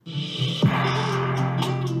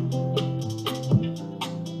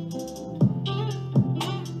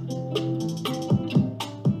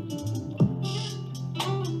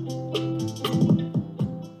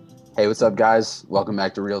what's up, guys? Welcome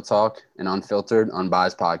back to Real Talk, an unfiltered,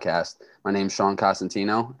 unbiased podcast. My name's Sean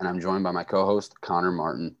Costantino, and I'm joined by my co-host, Connor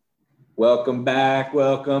Martin. Welcome back,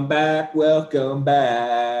 welcome back, welcome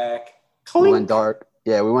back. Clink. We went dark.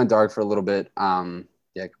 Yeah, we went dark for a little bit.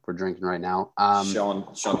 We're drinking right now.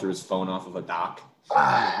 Sean threw his phone off of a dock.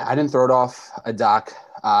 I didn't throw it off a dock.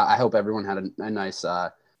 I hope everyone had a nice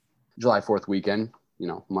July 4th weekend,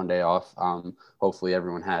 Monday off. Hopefully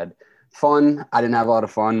everyone had fun. I didn't have a lot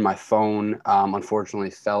of fun. My phone,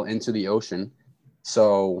 unfortunately, fell into the ocean.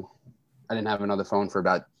 So I didn't have another phone for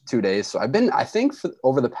about 2 days. So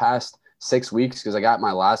over the past 6 weeks, because I got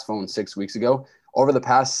my last phone 6 weeks ago, over the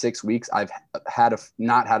past 6 weeks, I've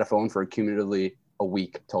not had a phone for cumulatively a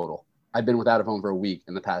week total. I've been without a phone for a week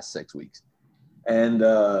in the past 6 weeks. And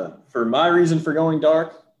for my reason for going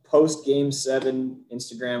dark, post Game 7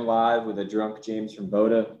 Instagram Live with a drunk James from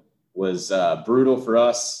Boda was brutal for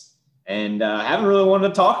us. And I haven't really wanted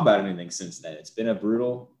to talk about anything since then. It's been a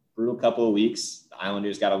brutal couple of weeks. The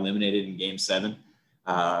Islanders got eliminated in Game 7.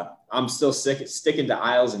 I'm still sticking to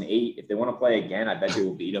Isles and 8. If they want to play again, I bet you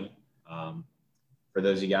we'll beat them. For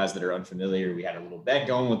those of you guys that are unfamiliar, we had a little bet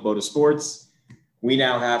going with Boda Sports. We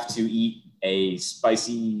now have to eat a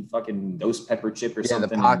spicy fucking ghost pepper chip or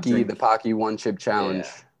something. The Pocky one chip challenge.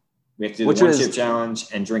 Yeah. We have to do the one chip challenge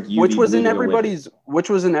and drink UV which was in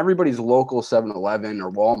everybody's local 7-Eleven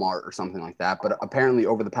or Walmart or something like that. But apparently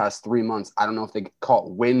over the past 3 months, I don't know if they caught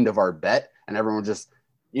wind of our bet and everyone just,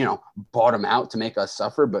 bought them out to make us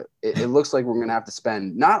suffer. But it looks like we're going to have to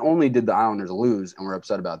spend, not only did the Islanders lose and we're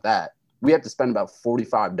upset about that, we have to spend about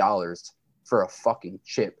 $45 for a fucking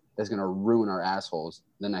chip that's going to ruin our assholes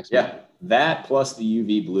the next month. That plus the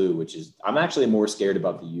UV blue, which is – I'm actually more scared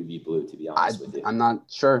about the UV blue, to be honest with you. I'm not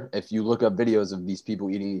sure. If you look up videos of these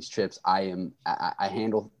people eating these chips, I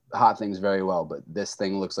handle hot things very well, but this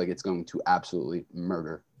thing looks like it's going to absolutely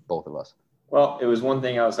murder both of us. Well, it was one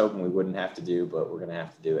thing I was hoping we wouldn't have to do, but we're going to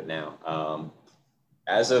have to do it now.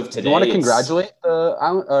 As of today, do you want to congratulate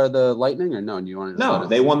the Lightning or no? Do you want to? No,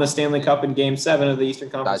 they won the Stanley Cup in Game 7 of the Eastern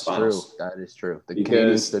Conference Finals. That is true. The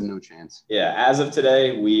Canadiens stood no chance. Yeah, as of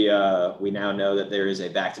today, we now know that there is a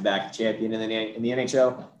back-to-back champion in the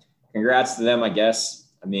NHL. Congrats to them, I guess.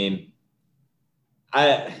 I mean,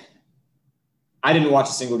 I didn't watch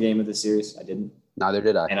a single game of this series. I didn't. Neither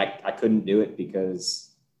did I. And I couldn't do it because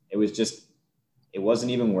it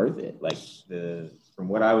wasn't even worth it. Like from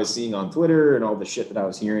what I was seeing on Twitter and all the shit that I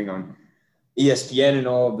was hearing on ESPN and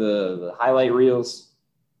all the highlight reels,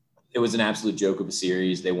 it was an absolute joke of a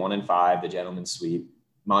series. They won in 5, the gentleman's sweep.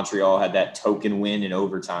 Montreal had that token win in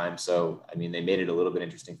overtime. So, I mean, they made it a little bit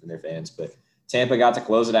interesting for their fans. But Tampa got to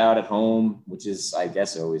close it out at home, which is, I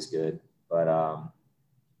guess, always good. But,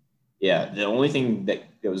 the only thing that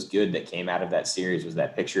was good that came out of that series was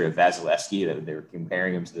that picture of Vasilevsky that they were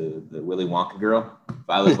comparing him to the Willy Wonka girl,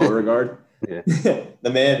 Violet Beauregard. Yeah. The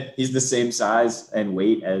man, he's the same size and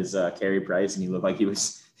weight as Carey Price, and he looked like he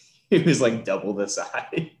was like double the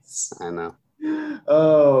size. I know.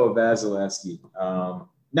 Oh, Vasilevsky.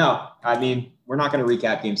 No, I mean, we're not going to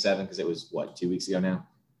recap Game 7 because it was 2 weeks ago now.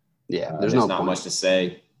 Yeah, there's not much to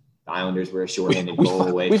say. The Islanders were a shorthanded goal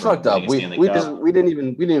away. We fucked up. We didn't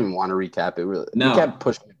even want to recap it. Really, we kept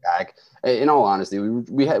pushing it back. In all honesty,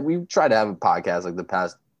 we tried to have a podcast like the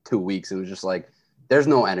past 2 weeks. It was just like there's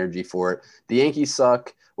no energy for it. The Yankees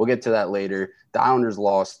suck. We'll get to that later. The Islanders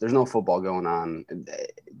lost. There's no football going on.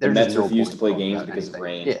 The Mets refuse to play games because of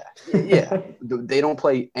rain. Yeah. They don't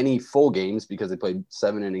play any full games because they play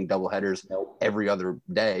 7-inning doubleheaders every other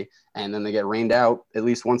day, and then they get rained out at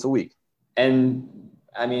least once a week. And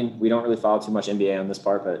I mean, we don't really follow too much NBA on this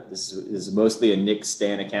part, but this is mostly a Nick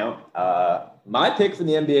Stan account. My pick for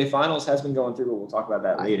the NBA Finals has been going through, but we'll talk about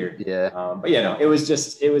that later.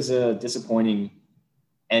 It was a disappointing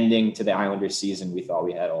ending to the Islanders season. We thought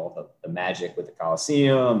we had all the magic with the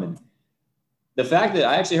Coliseum, and the fact that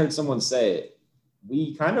I actually heard someone say it,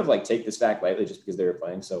 we kind of like take this fact lightly just because they were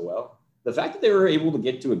playing so well. The fact that they were able to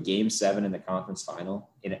get to a Game 7 in the conference final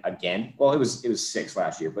it was 6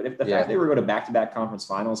 last year, but if the fact they were going to back-to-back conference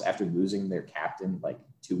finals after losing their captain like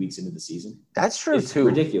 2 weeks into the season, that's true too.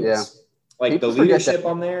 Ridiculous. Yeah. Like people, the leadership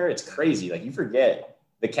on there, it's crazy. Like you forget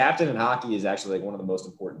the captain in hockey is actually like one of the most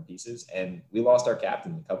important pieces, and we lost our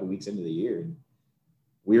captain a couple weeks into the year, and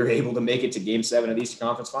we were able to make it to Game 7 of the Eastern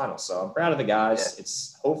Conference Finals. So I'm proud of the guys. Yeah.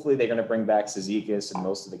 It's hopefully they're going to bring back Cizikas and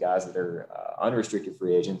most of the guys that are unrestricted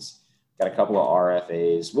free agents. Got a couple of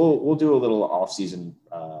RFAs. We'll do a little off-season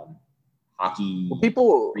hockey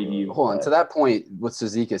preview. Hold on. To that point with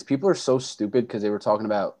Cizikas, people are so stupid because they were talking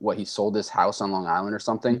about he sold his house on Long Island or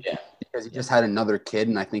something. Yeah. because he just had another kid,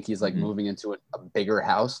 and I think he's like Mhm. moving into a bigger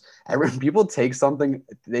house. People take something,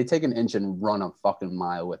 they take an inch and run a fucking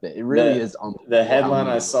mile with it. It really is unbelievable. The headline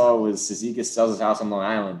I saw was Cizikas sells his house on Long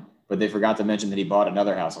Island, but they forgot to mention that he bought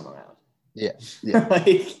another house on Long Island. Yeah.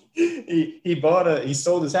 Like he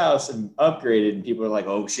sold his house and upgraded, and people are like,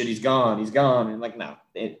 "Oh shit, he's gone," and like, no,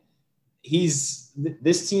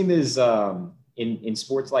 this team is in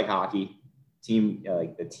sports like hockey,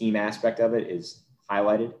 like the team aspect of it is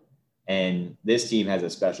highlighted, and this team has a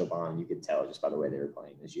special bond. You could tell just by the way they were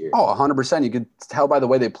playing this year. Oh, 100%. You could tell by the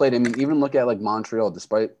way they played. I mean, even look at like Montreal,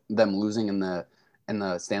 despite them losing in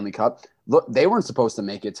the Stanley Cup. Look, they weren't supposed to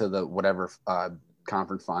make it to the whatever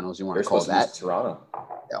conference finals you want to call that. Toronto.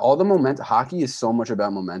 All the momentum. Hockey is so much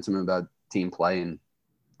about momentum and about team play, and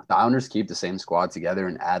the Islanders keep the same squad together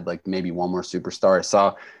and add like maybe one more superstar. I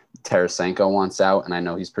saw Tarasenko wants out, and I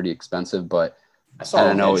know he's pretty expensive, but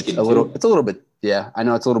I know it's a little bit. Yeah, I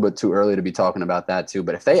know it's a little bit too early to be talking about that too.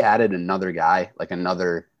 But if they added another guy, like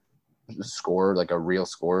another scorer, like a real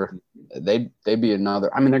scorer, they'd be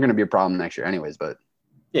another. I mean, they're going to be a problem next year, anyways. But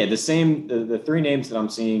yeah, the three names that I'm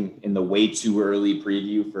seeing in the way too early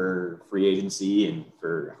preview for free agency and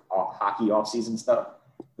for hockey offseason stuff,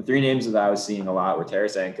 the three names that I was seeing a lot were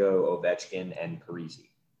Tarasenko, Ovechkin, and Parise.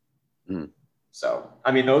 Mm. So,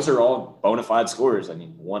 I mean, those are all bona fide scorers. I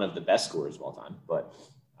mean, one of the best scorers of all time. But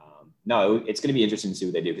no, it's going to be interesting to see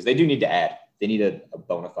what they do because they do need to add. They need a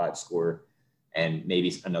bona fide scorer and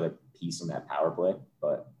maybe another piece on that power play.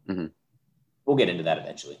 But we'll get into that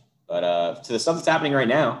eventually. But to the stuff that's happening right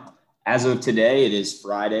now, as of today, it is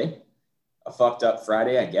Friday. A fucked up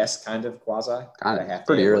Friday, I guess, kind of quasi. Kind I of have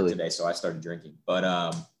pretty early today, so I started drinking.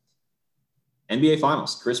 But NBA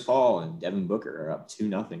Finals, Chris Paul and Devin Booker are up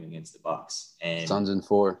 2-0 against the Bucks, and Suns in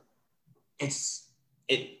 4.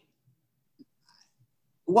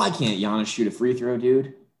 Why can't Giannis shoot a free throw,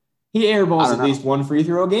 dude? He airballs at least one free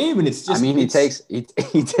throw a game, and it's just. I mean, he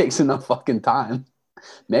takes enough fucking time.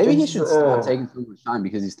 Maybe he should stop taking so much time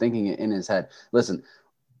because he's thinking it in his head. Listen,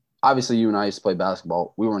 obviously, you and I used to play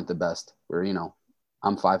basketball. We weren't the best.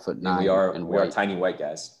 I'm 5'9". We are tiny white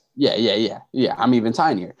guys. Yeah. I'm even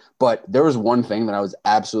tinier. But there was one thing that I was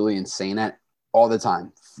absolutely insane at all the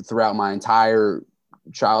time throughout my entire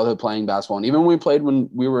childhood playing basketball, and even when we played when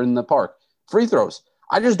we were in the park. Free throws.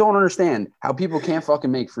 I just don't understand how people can't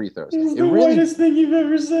fucking make free throws. It's the whitest thing you've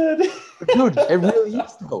ever said. Dude, it really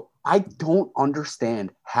is, though. I don't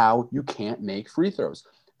understand how you can't make free throws.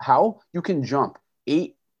 How you can jump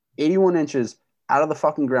 81 inches out of the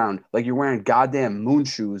fucking ground like you're wearing goddamn moon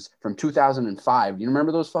shoes from 2005. You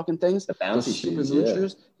remember those fucking things? The bouncy shoes, moon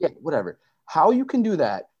shoes? Yeah, whatever. How you can do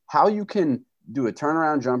that, how you can do a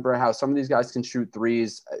turnaround jumper, how some of these guys can shoot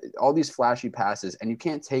threes, all these flashy passes, and you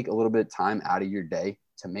can't take a little bit of time out of your day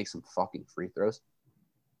to make some fucking free throws.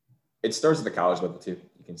 It starts at the college level too.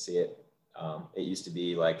 You can see it. It used to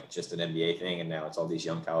be like just an NBA thing, and now it's all these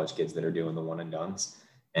young college kids that are doing the one and dones.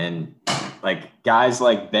 And like guys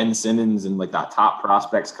like Ben Simmons and like the top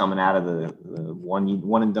prospects coming out of the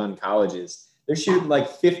one and done colleges, they're shooting like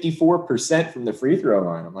 54% from the free throw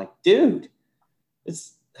line. I'm like, dude,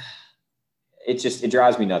 it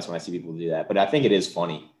drives me nuts when I see people do that. But I think it is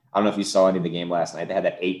funny. I don't know if you saw any of the game last night. They had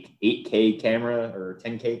that 8K camera or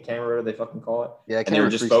 10K camera, they fucking call it. Yeah, and they were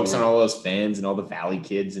just focusing on all those fans and all the Valley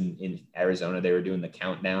kids in Arizona. They were doing the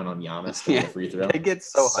countdown on Giannis to the free throw. They get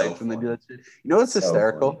so hyped when they do that shit. You know what's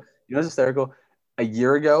hysterical? Funny. You know what's hysterical? A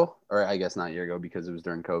year ago, or I guess not a year ago because it was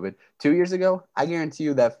during COVID, 2 years ago, I guarantee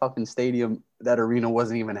you that fucking stadium, that arena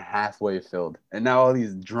wasn't even halfway filled. And now all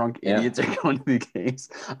these drunk idiots are going to the games.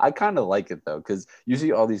 I kind of like it, though, because you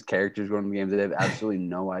see all these characters going to the games that have absolutely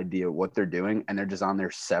no idea what they're doing, and they're just on their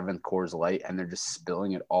 7th Coors Light, and they're just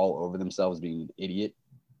spilling it all over themselves being an idiot.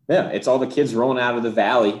 Yeah, it's all the kids rolling out of the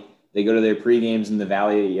Valley. They go to their pre-games in the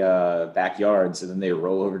Valley backyards, and then they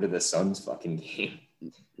roll over to the Suns fucking game.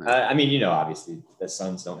 I mean, obviously the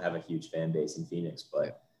Suns don't have a huge fan base in Phoenix,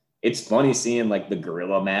 but it's funny seeing like the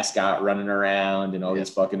gorilla mascot running around and all these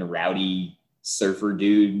fucking rowdy surfer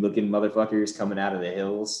dude looking motherfuckers coming out of the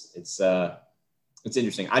hills. It's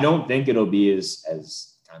interesting. I don't think it'll be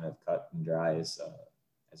as kind of cut and dry as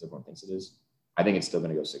everyone thinks it is. I think it's still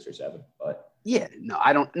going to go 6 or 7, but yeah, no,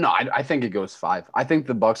 I don't. No, I think it goes 5. I think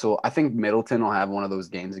the Bucks will. I think Middleton will have one of those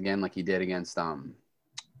games again, like he did against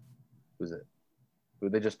who's it? Who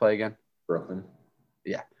did they just play again? Brooklyn.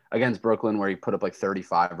 Yeah, against Brooklyn, where he put up like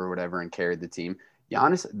 35 or whatever and carried the team.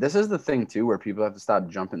 Giannis, this is the thing too, where people have to stop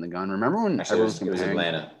jumping the gun. Remember when it was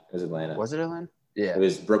Atlanta? It was Atlanta. Was it Atlanta? Yeah, it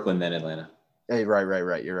was Brooklyn then Atlanta. Hey,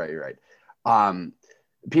 right. You're right.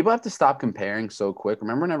 people have to stop comparing so quick.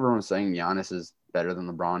 Remember when everyone was saying Giannis is better than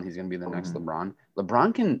LeBron? He's going to be the next LeBron.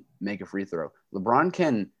 LeBron can make a free throw. LeBron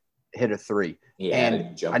can hit a three.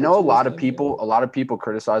 And I know a lot of people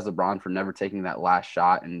criticize LeBron for never taking that last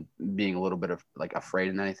shot and being a little bit of like afraid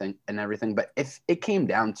and everything. But if it came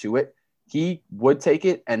down to it, he would take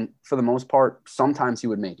it. And for the most part, sometimes he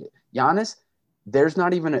would make it. Giannis, there's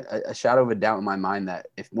not even a shadow of a doubt in my mind that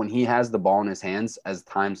when he has the ball in his hands as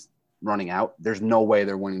time's running out, there's no way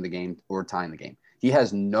they're winning the game or tying the game. He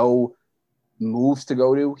has no moves to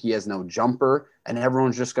go to. He has no jumper, and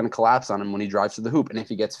everyone's just going to collapse on him when he drives to the hoop. And if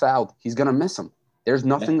he gets fouled, he's going to miss him. There's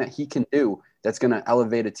nothing that he can do that's going to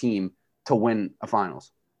elevate a team to win a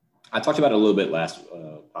finals. I talked about it a little bit last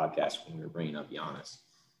podcast when we were bringing up Giannis.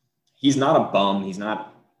 He's not a bum. He's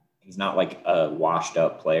not like a washed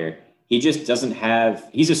up player. He just doesn't have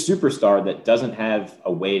 – he's a superstar that doesn't have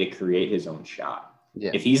a way to create his own shot.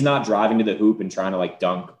 Yeah. If he's not driving to the hoop and trying to like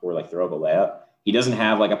dunk or like throw up a layup, he doesn't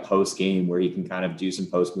have like a post game where he can kind of do some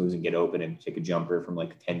post moves and get open and take a jumper from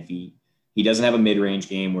like 10 feet. He doesn't have a mid-range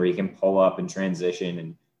game where he can pull up and transition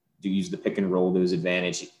and use the pick and roll to his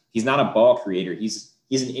advantage. He's not a ball creator. He's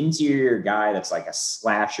an interior guy that's like a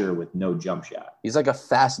slasher with no jump shot. He's like a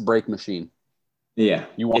fast break machine. Yeah.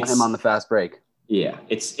 You want him on the fast break. Yeah.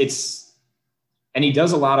 And he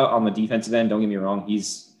does a lot on the defensive end. Don't get me wrong.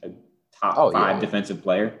 He's a top five defensive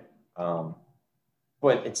player.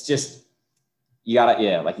 But it's just, you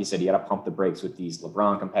gotta, like you said, you gotta pump the brakes with these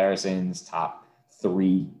LeBron comparisons, top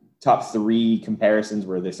three comparisons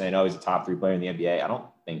where they're saying, oh, he's a top 3 player in the NBA. I don't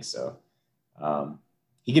think so.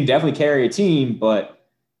 He can definitely carry a team, but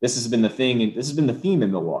this has been the thing, and this has been the theme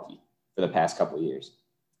in Milwaukee for the past couple of years.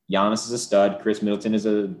 Giannis is a stud. Chris Middleton is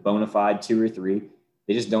a bona fide 2 or 3.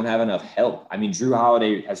 They just don't have enough help. I mean, Drew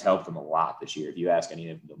Holiday has helped them a lot this year. If you ask any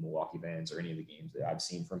of the Milwaukee fans or any of the games that I've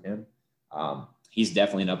seen from him, he's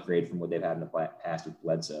definitely an upgrade from what they've had in the past with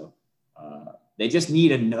Bledsoe. They just need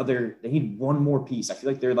they need one more piece. I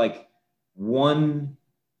feel like they're like one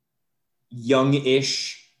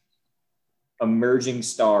young-ish emerging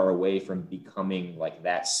star away from becoming like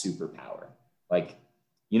that superpower. Like,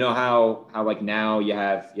 you know how like now you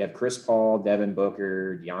have Chris Paul, Devin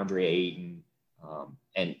Booker, DeAndre Ayton,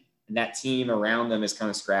 and that team around them is kind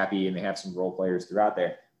of scrappy and they have some role players throughout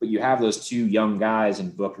there. But you have those 2 young guys in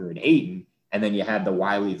Booker and Ayton, and then you had the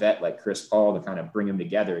wily vet like Chris Paul to kind of bring them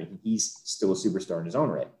together. And he's still a superstar in his own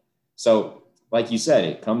right. So, like you said,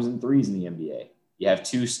 it comes in threes in the NBA. You have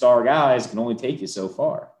 2 star guys can only take you so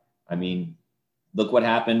far. I mean, look what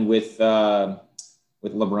happened with LeBron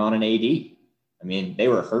and AD. I mean, they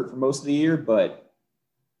were hurt for most of the year, but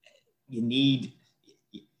you need,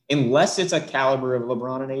 unless it's a caliber of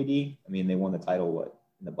LeBron and AD. I mean, they won the title,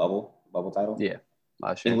 in the bubble title? Yeah.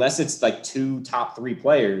 Unless it's like 2 top 3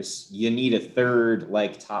 players, you need a third,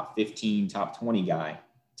 like top 15, top 20 guy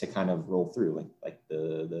to kind of roll through, like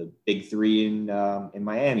the big 3 in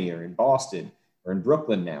Miami or in Boston or in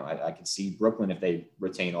Brooklyn now. I could see Brooklyn, if they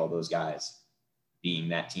retain all those guys, being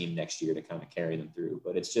that team next year to kind of carry them through.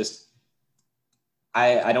 But it's just,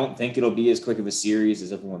 I don't think it'll be as quick of a series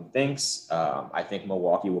as everyone thinks. I think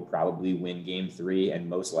Milwaukee will probably win game 3 and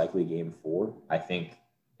most likely game 4. I think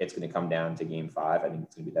it's going to come down to game 5. I think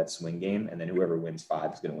it's going to be that swing game. And then whoever wins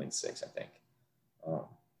 5 is going to win 6, I think.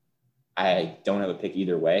 I don't have a pick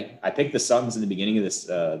either way. I picked the Suns in the beginning of this,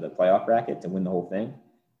 the playoff bracket to win the whole thing.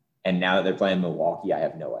 And now that they're playing Milwaukee, I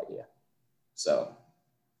have no idea. So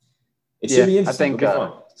it should be interesting.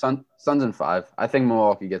 I think Suns in 5. I think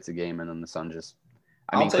Milwaukee gets a game, and then the Suns just.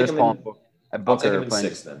 Chris Paul and Booker are playing.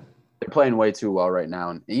 6, then. They're playing way too well right now,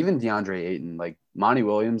 and even DeAndre Ayton, like Monty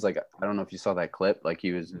Williams, like I don't know if you saw that clip, like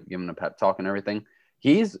he was giving a pep talk and everything.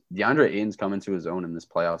 DeAndre Ayton's coming to his own in this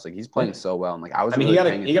playoffs. Like he's playing so well, and like he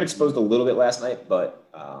got exposed a little bit last night, but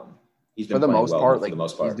he's been for the most part.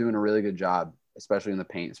 He's doing a really good job, especially in the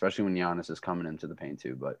paint, especially when Giannis is coming into the paint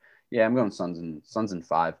too. But yeah, I'm going Suns in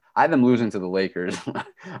 5. I had them losing to the Lakers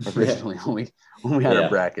originally when we had a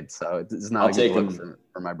bracket, so it's not a good look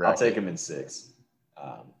for my bracket. I'll take them in 6.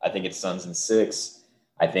 I think it's Suns in 6.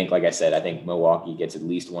 I think, like I said, Milwaukee gets at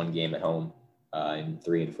least one game at home in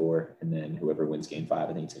 3 and 4, and then whoever wins game 5,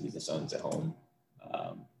 I think it's going to be the Suns at home.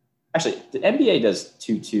 Actually, the NBA does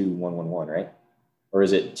 2-2, 1-1-1, right? Or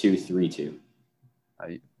is it 2-3-2?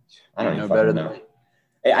 I don't know better than me.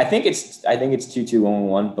 I think it's 2-2,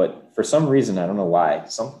 1-1-1, but for some reason I don't know why.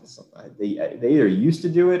 They either used to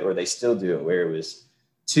do it or they still do it, where it was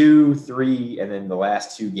 2-3, and then the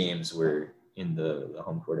last 2 games were in the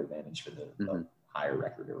home court advantage for the higher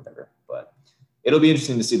record or whatever. But it'll be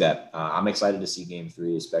interesting to see that. I'm excited to see game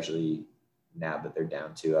 3, especially now that they're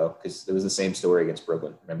down 2-0, because it was the same story against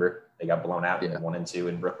Brooklyn. Remember, They got blown out in Yeah. 1 and 2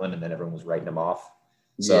 in Brooklyn, and then everyone was writing them off.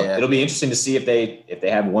 So Yeah. it'll be interesting to see if they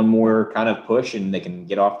have one more kind of push and they can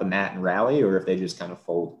get off the mat and rally, or if they just kind of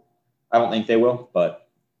fold. I don't think they will, but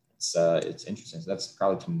it's interesting. So that's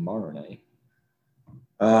probably tomorrow night.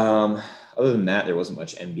 Other than that, there wasn't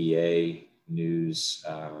much NBA news.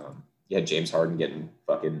 You had James Harden getting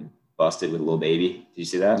fucking busted with a little baby. Did you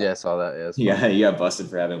see that? Yeah, I saw that. Yeah, he got busted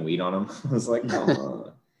for having weed on him. I was like, come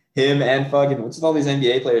on. Him and fucking, what's with all these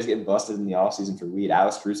NBA players getting busted in the offseason for weed?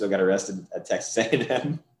 Alex Caruso got arrested at Texas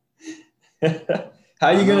A&M. How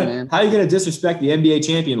you gonna disrespect the NBA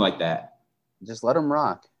champion like that? Just let him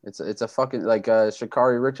rock. It's a fucking like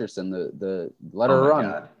Sha'Carri Richardson. The let her run.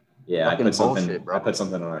 God. Yeah, I put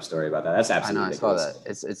something on our story about that. That's absolutely ridiculous. I saw that.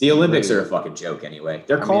 It's the Olympics are a fucking joke anyway.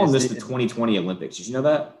 They're calling this the 2020 Olympics. Did you know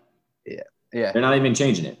that? Yeah. They're not even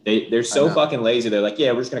changing it. They're so fucking lazy. They're like,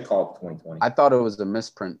 yeah, we're just gonna call it 2020. I thought it was a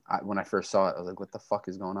misprint when I first saw it. I was like, what the fuck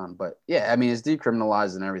is going on? But yeah, I mean, it's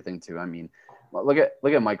decriminalized and everything too. I mean, look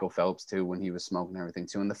at Michael Phelps too when he was smoking and everything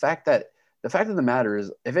too. And the fact of the matter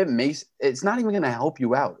is, if it's not even gonna help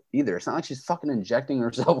you out either. It's not like she's fucking injecting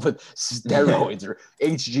herself with steroids or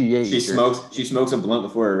HGH. She smokes a blunt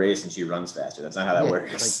before a race and she runs faster. That's not how that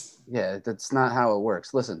works. Yeah, that's not how it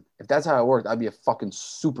works. Listen, if that's how it worked, I'd be a fucking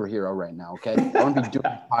superhero right now. Okay, I wouldn't be doing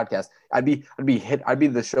a podcast. I'd be the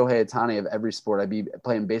Shohei Ohtani of every sport. I'd be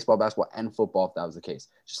playing baseball, basketball, and football if that was the case.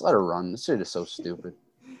 Just let her run. This shit is so stupid.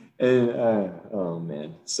 Oh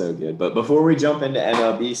man, so good. But before we jump into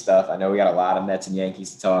MLB stuff, I know we got a lot of Mets and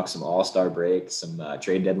Yankees to talk. Some All-Star breaks, some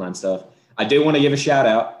trade deadline stuff. I did want to give a shout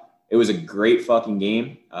out. It was a great fucking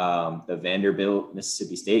game. The Vanderbilt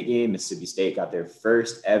Mississippi State game. Mississippi State got their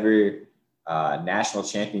first ever national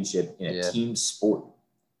championship in a team sport.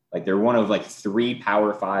 Like they're one of like 3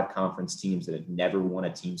 Power 5 conference teams that had never won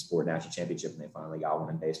a team sport national championship, and they finally got one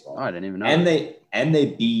in baseball. Oh, I didn't even know. And they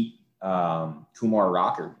beat Kumar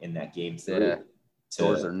Rocker in that game to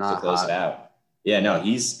close it out. Yeah, no,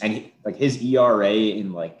 his ERA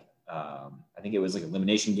in like I think it was like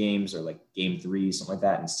elimination games or like game 3, something like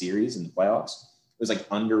that in series in the playoffs. It was like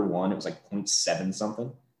under 1. It was like 0.7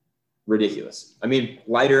 something. Ridiculous. I mean,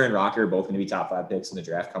 Leiter and Rocker are both going to be top 5 picks in the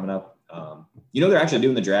draft coming up. They're actually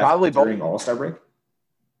doing the draft probably during All-Star break.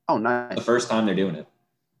 Oh, nice. The first time they're doing it.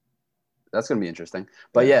 That's going to be interesting.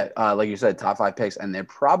 But yeah, like you said, top 5 picks, and they're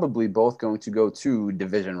probably both going to go to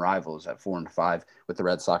division rivals at 4 and 5 with the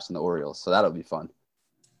Red Sox and the Orioles. So that'll be fun.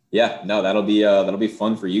 Yeah, no, that'll be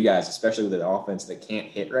fun for you guys, especially with the offense that can't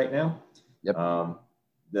hit right now. Yep.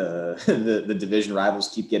 The division rivals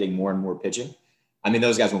keep getting more and more pitching. I mean,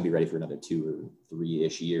 those guys won't be ready for another 2 or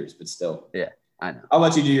 3-ish years, but still. Yeah, I know. I'll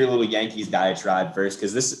let you do your little Yankees diatribe first,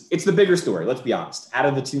 because it's the bigger story. Let's be honest. Out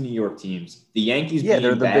of the 2 New York teams, the Yankees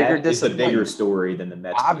being bad is the bigger story than the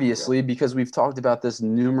Mets. Obviously, because we've talked about this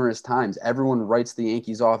numerous times. Everyone writes the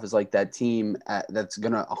Yankees off as like that team that's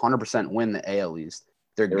going to 100% win the AL East.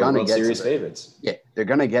 They're going to get serious favorites. Yeah, they're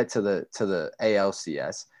going to get to the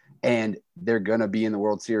ALCS, and they're going to be in the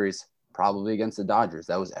World Series probably against the Dodgers.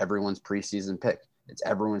 That was everyone's preseason pick. It's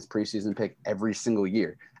everyone's preseason pick every single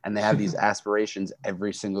year, and they have these aspirations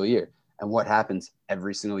every single year. And what happens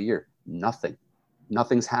every single year? Nothing.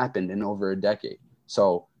 Nothing's happened in over a decade.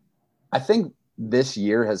 So I think this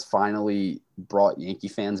year has finally brought Yankee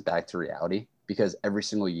fans back to reality, because every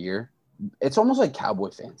single year, it's almost like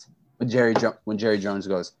Cowboy fans. When Jerry Jones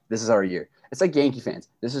goes, this is our year. It's like Yankee fans.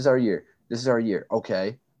 This is our year. This is our year.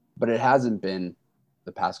 Okay. But it hasn't been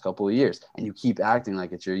the past couple of years. And you keep acting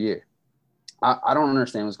like it's your year. I don't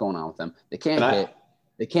understand what's going on with them. They can't hit.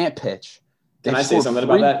 They can't pitch. Can I say something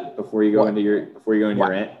about that before you go into your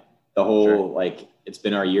rant? The whole like it's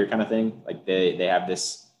been our year kind of thing. Like they have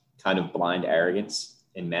this kind of blind arrogance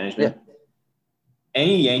in management. Yeah.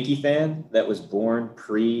 Any Yankee fan that was born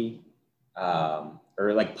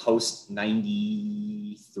or like post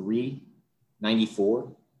 93,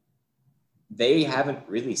 94, they haven't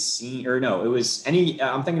really seen, or no, it was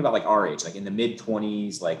I'm thinking about like our age, like in the mid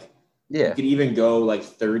 20s, like you could even go like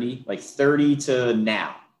 30 to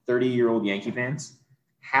now, 30-year-old Yankee fans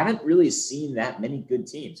haven't really seen that many good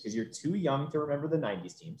teams because you're too young to remember the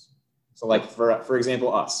 90s teams. So like for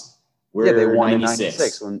example, us, we're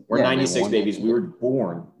 96. We're 96 babies. We were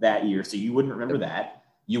born that year. So you wouldn't remember that.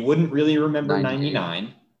 You wouldn't really remember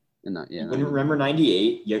 99. You wouldn't remember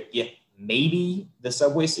 98. Yeah, maybe the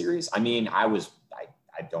Subway Series. I mean, I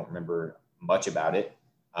don't remember much about it.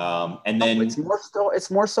 And then it's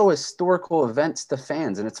more so historical events to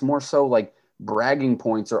fans, and it's more so like bragging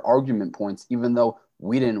points or argument points, even though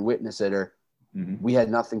we didn't witness it or we had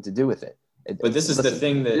nothing to do with it. But this is the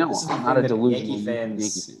thing that Yankee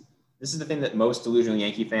fans. This is the thing that most delusional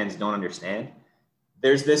Yankee fans don't understand.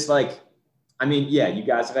 there's this like, I mean, yeah, you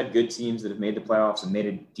guys have had good teams that have made the playoffs and made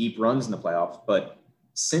it deep runs in the playoffs, but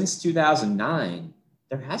since 2009,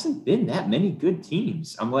 there hasn't been that many good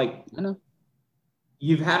teams. I'm like, I know.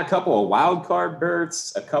 you've had a couple of wild card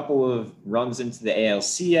berths, a couple of runs into the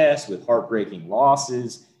ALCS with heartbreaking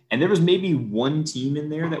losses, and there was maybe one team in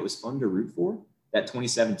there that was fun to root for. That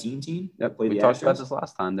 2017 team that Yep. played We the talked about Astros. this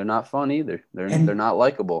last time. They're not fun either. They're And not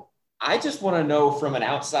likable. I just want to know from an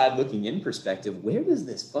outside looking in perspective, where does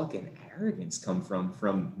this fucking arrogance come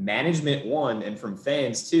from management one and from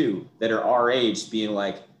fans two that are our age being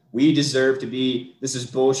like, we deserve to be, this is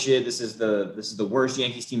bullshit. This is the worst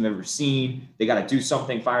Yankees team I've ever seen. They got to do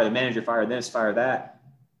something, fire the manager, fire this, fire that.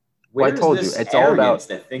 Well, I told you, it's all about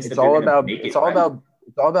that thinks it's that they're all going to about make it's it all right? about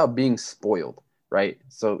it's all about being spoiled, right?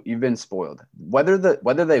 So you've been spoiled. Whether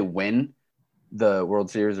they win the World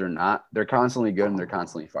Series or not, they're constantly good and they're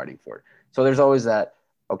constantly fighting for it. So there's always that,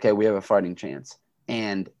 okay, we have a fighting chance.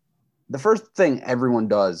 And the first thing everyone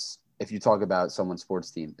does if you talk about someone's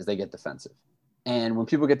sports team is they get defensive. And when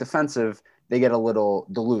people get defensive, they get a little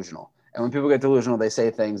delusional. And when people get delusional, they say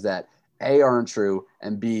things that A, aren't true,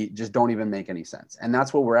 and B, just don't even make any sense. And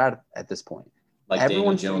that's what we're at this point. Like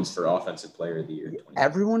Daniel Jones for Offensive Player of the Year.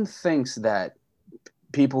 Everyone thinks that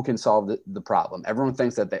people can solve the problem. Everyone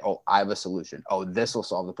thinks that I have a solution. Oh, this will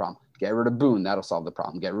solve the problem. Get rid of Boone, that'll solve the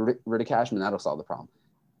problem. Get rid of Cashman, that'll solve the problem.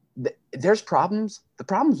 There's problems. The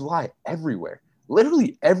problems lie everywhere,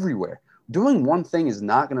 literally everywhere. Doing one thing is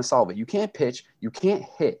not going to solve it. You can't pitch. You can't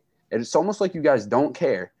hit. It's almost like you guys don't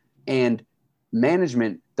care. And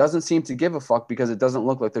management doesn't seem to give a fuck because it doesn't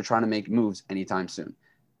look like they're trying to make moves anytime soon.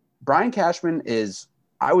 Brian Cashman is,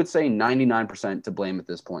 I would say, 99% to blame at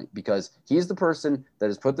this point because he's the person that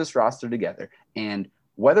has put this roster together. And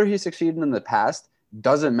whether he succeeded in the past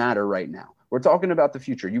doesn't matter right now. We're talking about the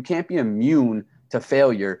future. You can't be immune to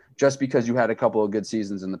failure just because you had a couple of good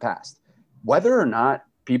seasons in the past. Whether or not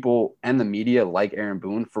people and the media like Aaron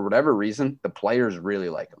Boone, for whatever reason, the players really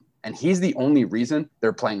like him. And he's the only reason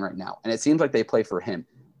they're playing right now. And it seems like they play for him.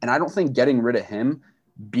 And I don't think getting rid of him,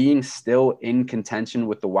 being still in contention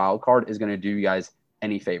with the wild card, is going to do you guys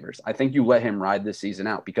any favors. I think you let him ride this season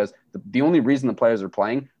out because the only reason the players are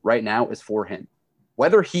playing right now is for him.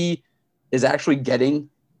 Whether he is actually getting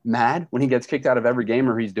mad when he gets kicked out of every game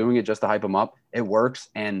or he's doing it just to hype him up, it works,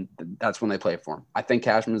 and that's when they play for him. I think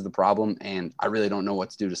Cashman is the problem, and I really don't know what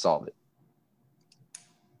to do to solve it.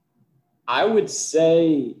 I would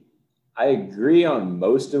say I agree on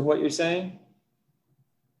most of what you're saying.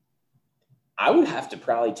 I would have to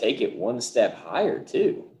probably take it one step higher,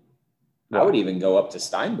 too. I would even go up to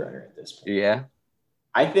Steinbrenner at this point. Yeah.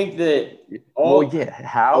 I think that a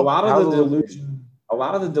lot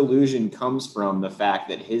of the delusion comes from the fact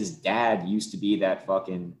that his dad used to be that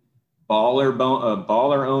fucking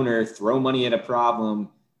baller owner, throw money at a problem,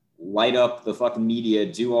 light up the fucking media,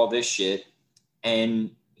 do all this shit.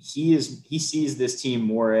 And he sees this team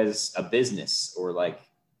more as a business or like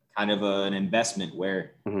kind of an investment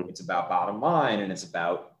where it's about bottom line and it's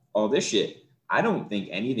about all this shit. I don't think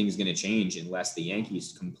anything's going to change unless the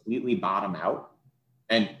Yankees completely bottom out.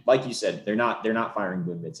 And like you said, they're not firing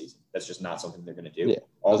Boone midseason. That's just not something they're going to do. Yeah,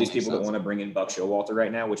 all these people that want to bring in Buck Showalter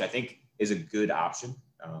right now, which I think is a good option,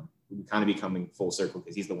 kind of be coming full circle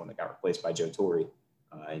because he's the one that got replaced by Joe Torre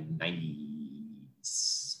in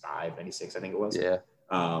 95, 96, I think it was. Yeah.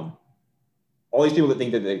 All these people that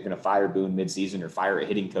think that they're going to fire Boone midseason or fire a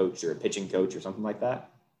hitting coach or a pitching coach or something like that,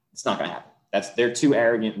 it's not going to happen. They're too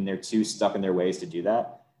arrogant and they're too stuck in their ways to do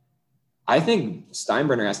that. I think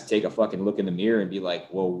Steinbrenner has to take a fucking look in the mirror and be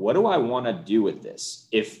like, well, what do I want to do with this?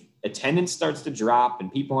 If attendance starts to drop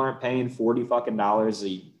and people aren't paying $40 fucking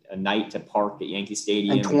a night to park at Yankee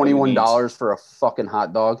Stadium and $21 for a fucking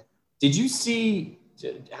hot dog. Did you see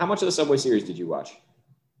how much of the Subway Series did you watch?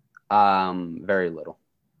 Very little.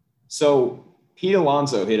 So Pete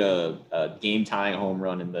Alonso hit a game tying home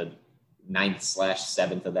run in the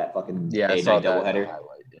 9th/7th of that fucking day night doubleheader.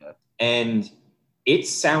 Yeah. And it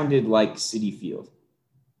sounded like Citi Field.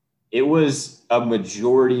 It was a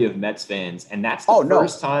majority of Mets fans. And that's the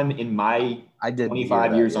first time in my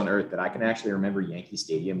 25 years on Earth that I can actually remember Yankee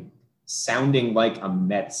Stadium sounding like a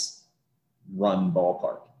Mets run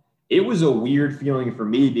ballpark. It was a weird feeling for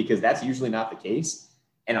me because that's usually not the case.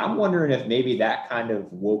 And I'm wondering if maybe that kind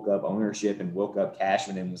of woke up ownership and woke up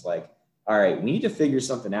Cashman and was like, all right, we need to figure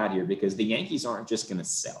something out here because the Yankees aren't just going to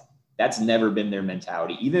sell. That's never been their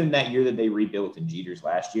mentality. Even that year that they rebuilt in Jeter's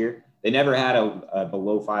last year, they never had a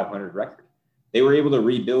below 500 record. They were able to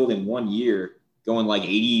rebuild in 1 year, going like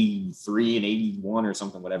 83 and 81 or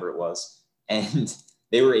something, whatever it was. And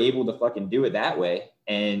they were able to fucking do it that way.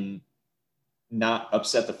 And not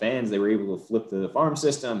upset the fans. They were able to flip the farm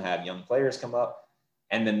system, have young players come up.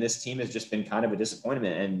 And then this team has just been kind of a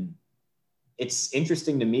disappointment. And it's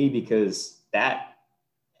interesting to me because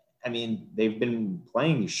they've been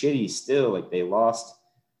playing shitty still. Like they lost.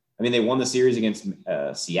 I mean, they won the series against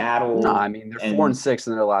Seattle. No, I mean they're 4-6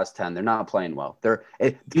 in their last 10. They're not playing well.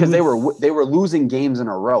 Because they were losing games in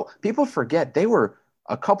a row. People forget they were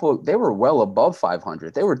well above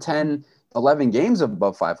 500. They were 10, 11 games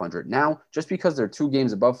above 500. Now, just because they're 2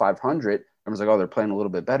 games above 500, everyone's like, oh, they're playing a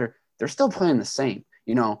little bit better. They're still playing the same.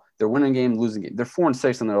 They're winning game, losing game. They're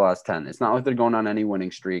 4-6 in their last 10. It's not like they're going on any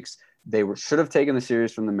winning streaks. They should have taken the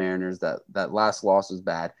series from the Mariners. That last loss was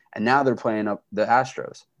bad, and now they're playing up the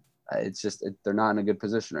Astros. It's just they're not in a good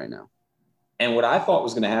position right now. And what I thought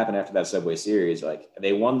was going to happen after that Subway Series, like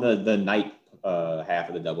they won the night half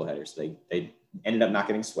of the doubleheader, so they ended up not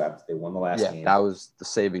getting swept. They won the last game. That was the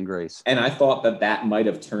saving grace. And I thought that might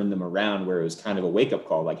have turned them around, where it was kind of a wake up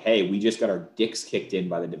call, like, hey, we just got our dicks kicked in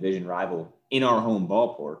by the division rival in our home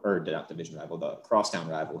ballpark, or not division rival, the crosstown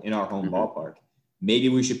rival in our home ballpark. Maybe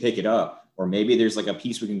we should pick it up, or maybe there's like a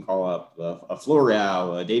piece we can call up, a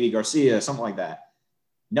Florial, a Davy Garcia, something like that.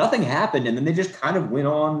 Nothing happened, and then they just kind of went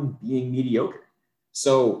on being mediocre.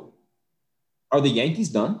 So, are the Yankees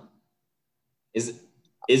done? Is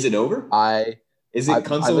it over? Is it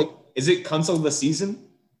Kunzel the season?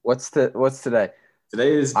 What's today?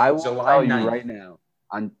 Today is I will July tell 9th. you right now,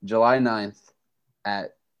 on July 9th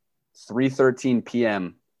at 3:13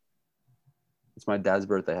 p.m. It's my dad's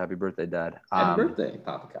birthday. Happy birthday, Dad. Happy birthday,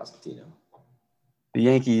 Papa Cosentino. The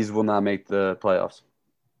Yankees will not make the playoffs.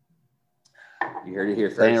 You heard it here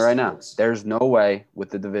first. Saying it right now. There's no way with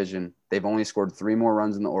the division. They've only scored 3 more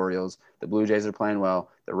runs than the Orioles. The Blue Jays are playing well.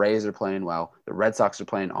 The Rays are playing well. The Red Sox are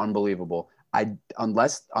playing unbelievable.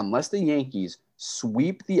 Unless the Yankees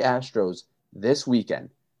sweep the Astros this weekend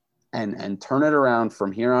and turn it around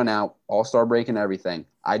from here on out, All-Star break and everything,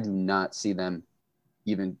 I do not see them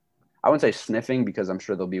even – I wouldn't say sniffing, because I'm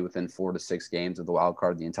sure they'll be within 4 to 6 games of the wild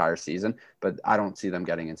card the entire season, but I don't see them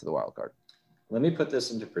getting into the wild card. Let me put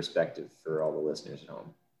this into perspective for all the listeners at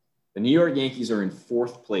home. The New York Yankees are in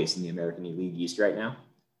 4th place in the American League East right now.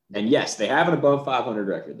 And yes, they have an above 500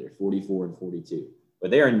 record. They're 44-42. But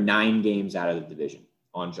they are 9 games out of the division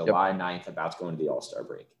on July 9th, about to go into the All-Star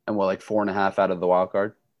break. And 4.5 out of the wild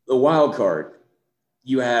card? The wild card,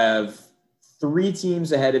 you have 3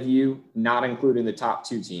 teams ahead of you, not including the top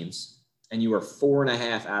 2 teams, and you are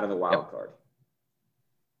 4.5 out of the wild card.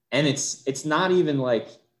 And it's not even like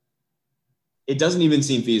 – it doesn't even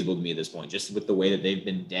seem feasible to me at this point, just with the way that they've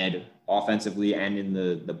been dead offensively and in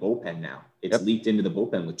the bullpen now. It's leaked into the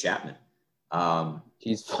bullpen with Chapman.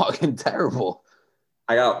 He's fucking terrible.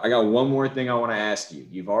 I got one more thing I want to ask you.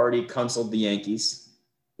 You've already consulted the Yankees.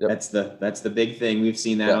 Yep. That's the big thing. We've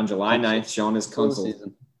seen that on July 9th. Sean has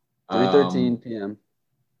consulted. 3:13 p.m.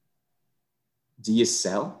 Do you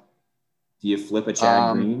sell? Do you flip a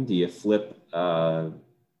Chad Green? Do you flip I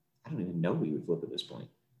don't even know who you would flip at this point.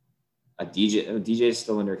 DJ is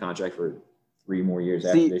still under contract for 3 more years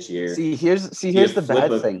after this year. Here's the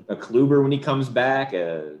bad thing. A Kluber when he comes back.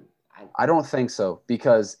 I don't think so,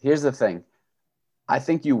 because here's the thing. I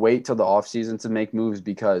think you wait till the offseason to make moves,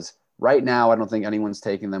 because right now I don't think anyone's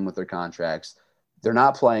taking them with their contracts. They're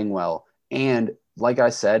not playing well. And like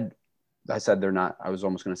I said they're not – I was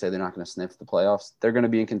almost going to say they're not going to sniff the playoffs. They're going to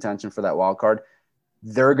be in contention for that wild card.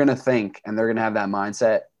 They're going to think, and they're going to have that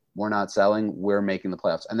mindset, we're not selling, we're making the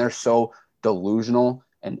playoffs. And they're so delusional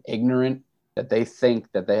and ignorant that they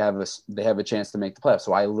think that they have a chance to make the playoffs.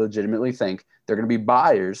 So I legitimately think they're going to be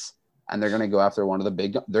buyers, and they're going to go after one of the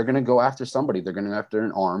big – they're going to go after somebody. They're going to go after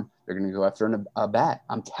an arm. They're going to go after a bat.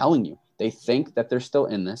 I'm telling you. They think that they're still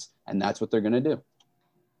in this, and that's what they're going to do.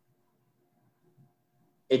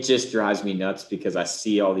 It just drives me nuts, because I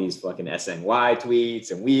see all these fucking SNY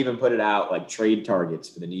tweets, and we even put it out like trade targets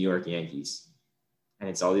for the New York Yankees. And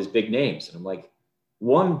it's all these big names. And I'm like,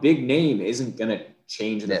 one big name isn't going to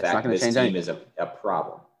change the fact that this team is a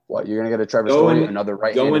problem. What, you're going to get a Trevor Story, another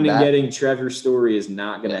right-handed Going and bat? getting Trevor Story is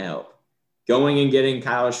not going to help. Going and getting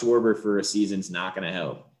Kyle Schwarber for a season is not going to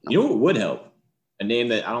help. You know what would help? A name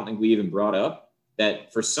that I don't think we even brought up,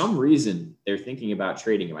 that for some reason they're thinking about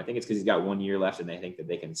trading him. I think it's because he's got 1 year left and they think that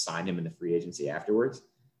they can sign him in the free agency afterwards.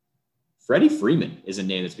 Freddie Freeman is a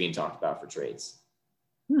name that's being talked about for trades.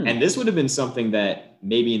 And this would have been something that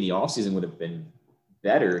maybe in the offseason would have been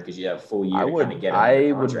better, because you have a full year to kind of get him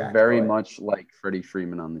I would very much like Freddie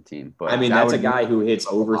Freeman on the team. But I mean, that's a guy who hits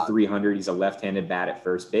over 300. He's a left-handed bat at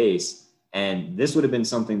first base. And this would have been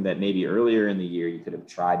something that maybe earlier in the year you could have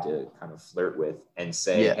tried to kind of flirt with and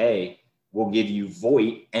say, hey, we'll give you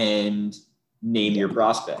Voit and name your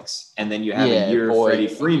prospects. And then you have Yeah, a year of Voit. Freddie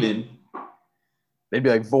Freeman. They'd be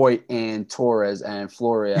like Voit and Torres and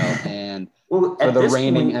Florial and Well, for the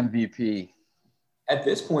reigning MVP. At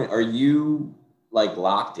this point, are you like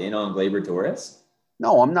locked in on Gleyber Torres?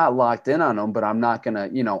 No, I'm not locked in on him, but I'm not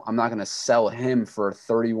gonna sell him for a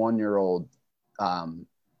 31-year-old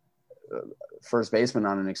first baseman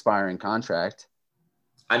on an expiring contract.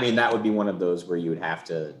 I mean, that would be one of those where you would have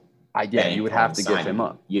to. You would have to give him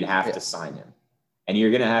up. You'd have to sign him, and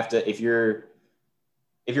you're gonna have to if you're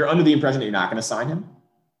under the impression that you're not going to sign him,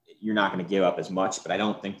 you're not going to give up as much. But I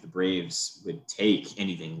don't think the Braves would take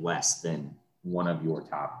anything less than one of your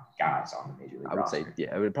top guys on the major league roster. I would say,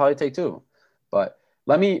 it would probably take two of them. But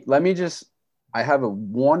let me just. I have I'm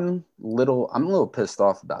a little pissed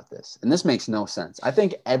off about this, and this makes no sense. I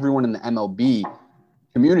think everyone in the MLB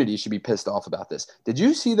community should be pissed off about this. Did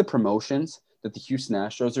you see the promotions that the Houston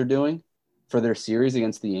Astros are doing for their series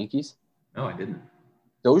against the Yankees? No, I didn't.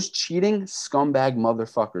 Those cheating scumbag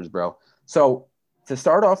motherfuckers, bro. So to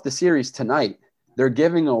start off the series tonight, they're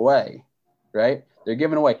giving away, right? They're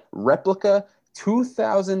giving away replica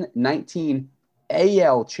 2019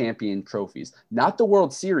 AL champion trophies, not the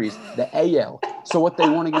World Series, the AL. So what they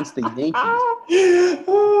won against the Yankees.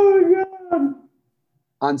 Oh, God.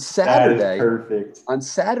 On Saturday, that is perfect. On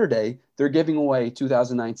Saturday, they're giving away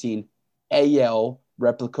 2019 AL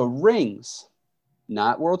replica rings,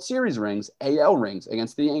 not World Series rings, AL rings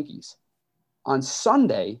against the Yankees. On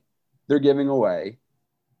Sunday, they're giving away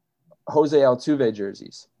Jose Altuve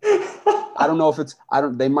jerseys. I don't know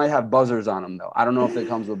if they might have buzzers on them though. I don't know if it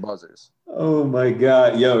comes with buzzers. Oh my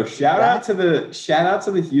God. Yo, shout out to the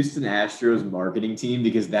Houston Astros marketing team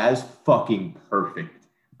because that is fucking perfect.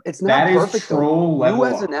 It's not perfect troll though. Level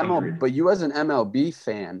you as an MLB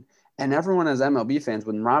fan, and everyone as MLB fans,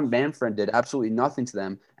 when Ron Manfred did absolutely nothing to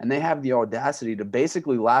them, and they have the audacity to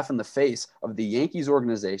basically laugh in the face of the Yankees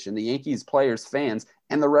organization, the Yankees players, fans,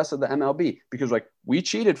 and the rest of the MLB because we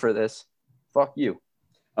cheated for this. Fuck you.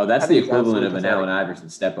 Oh, that's the equivalent of an Allen Iverson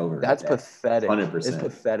step over. That's pathetic. 100%. It's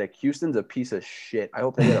pathetic. Houston's a piece of shit. I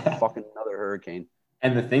hope they get a fucking another hurricane.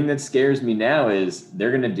 And the thing that scares me now is they're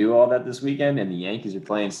going to do all that this weekend, and the Yankees are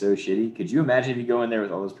playing so shitty. Could you imagine if you go in there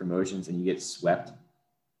with all those promotions and you get swept?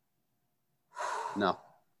 No.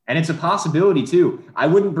 And it's a possibility, too. I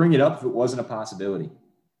wouldn't bring it up if it wasn't a possibility.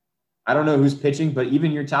 I don't know who's pitching, but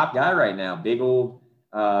even your top guy right now, big old,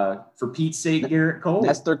 for Pete's sake, Garrett Cole.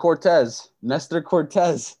 Nestor Cortez.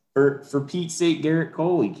 For Pete's sake, Garrett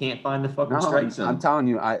Cole. He can't find the fucking strike zone. I'm telling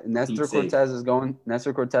you, Nestor Cortez is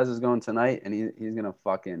going tonight, and he's gonna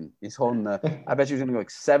he's holding the. I bet you he's gonna go like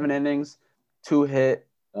 7 innings, 2 hit,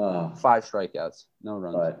 5 strikeouts, no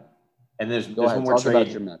runs. And there's one more trade. About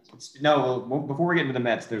your Mets. No, well, before we get into the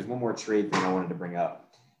Mets, there's one more trade thing I wanted to bring up.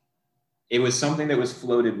 It was something that was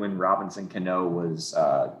floated when Robinson Cano was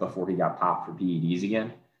before he got popped for PEDs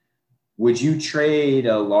again. Would you trade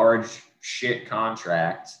a large shit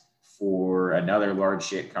contract for another large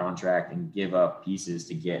shit contract and give up pieces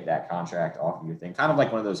to get that contract off of your thing? Kind of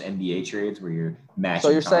like one of those NBA trades where you're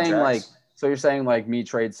matching contracts. So you're saying me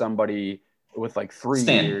trade somebody with 3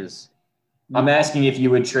 years. I'm asking if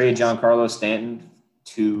you would trade Giancarlo Stanton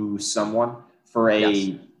to someone for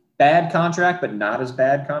a bad contract, but not as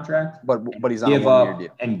bad contract. But he's on a 1-year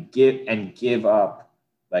deal. And give up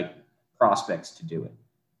prospects to do it.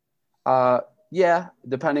 Yeah,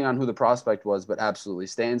 depending on who the prospect was, but absolutely.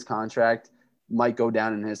 Stan's contract might go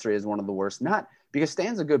down in history as one of the worst. Not because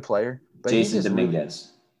Stan's a good player, but Jason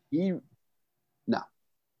Dominguez. No,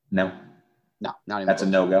 not even. That's close. A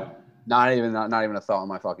no-go. Not even a thought in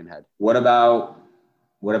my fucking head. What about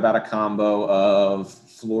a combo of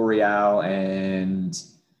Florial and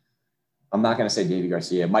I'm not going to say Davey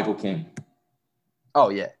Garcia, Michael King?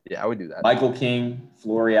 Oh yeah, I would do that. Michael King,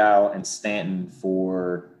 Florial, and Stanton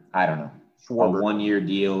for I don't know. Schwarber. A 1-year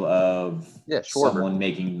deal of someone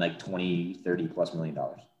making $20, $30 plus million.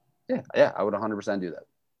 Yeah, I would 100% do that.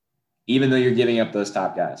 Even though you're giving up those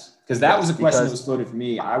top guys. Because that was a question that was floated for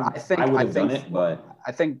me. I would have done it, but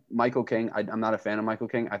I think Michael King, I'm not a fan of Michael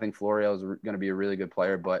King. I think Florial is going to be a really good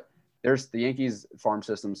player, but the Yankees farm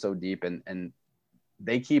system so deep and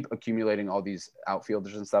they keep accumulating all these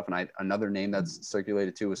outfielders and stuff. And another name that's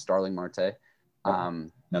circulated too is Starling Marte.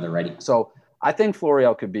 Another righty. So I think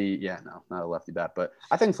Florial could be, not a lefty bat, but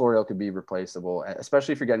I think Florial could be replaceable,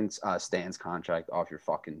 especially if you're getting Stan's contract off your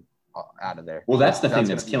fucking out of there. Well, that's the thing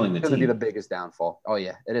that's killing the team. It's going to be the biggest downfall. Oh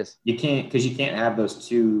yeah, it is. You can't have those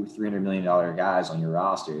 $200-300 million guys on your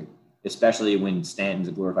roster, especially when Stanton's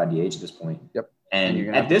a glorified DH at this point. Yep. And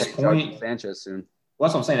you're at this point, Sanchez soon. Well,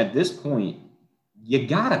 that's what I'm saying. At this point, you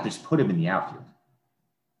gotta just put him in the outfield.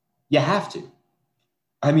 You have to.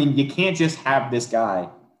 I mean, you can't just have this guy.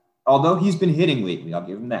 Although he's been hitting lately, I'll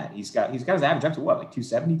give him that. He's got his average up to what, like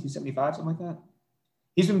 270, 275, something like that.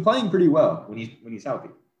 He's been playing pretty well when he's healthy.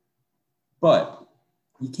 But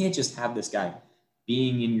you can't just have this guy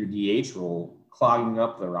being in your DH role, clogging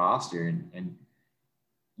up the roster, and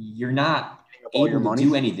you're not able to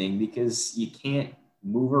do anything because you can't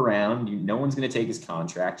move around. No one's going to take his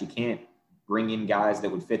contract. You can't bring in guys that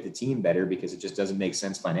would fit the team better because it just doesn't make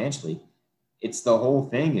sense financially. It's the whole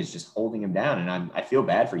thing is just holding him down. And I feel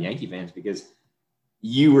bad for Yankee fans because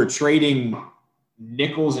you were trading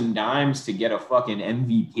nickels and dimes to get a fucking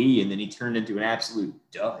MVP, and then he turned into an absolute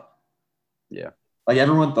dud. Yeah. Like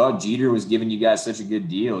everyone thought Jeter was giving you guys such a good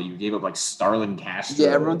deal. You gave up like Starlin Castro.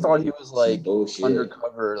 Yeah, everyone thought he was like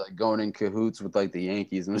undercover, like going in cahoots with like the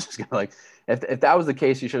Yankees, and was just gonna like, if that was the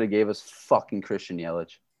case, you should have gave us fucking Christian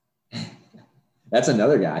Yelich. That's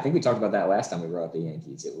another guy. I think we talked about that last time we brought up the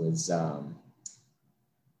Yankees. It was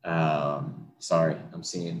sorry, I'm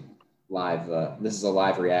seeing live. This is a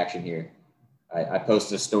live reaction here. I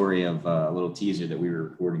posted a story of a little teaser that we were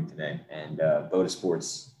recording today, and Boda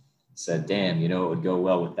Sports said, damn, it would go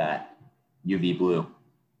well with that UV blue.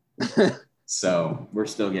 So we're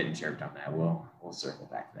still getting chirped on that. We'll circle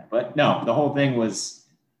back to that. But no, the whole thing was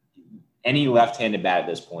any left-handed bat at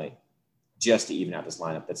this point, just to even out this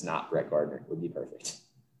lineup that's not Brett Gardner, would be perfect.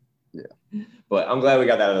 Yeah. But I'm glad we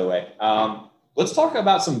got that out of the way. Let's talk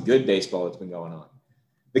about some good baseball that's been going on.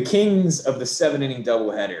 The Kings of the 7-inning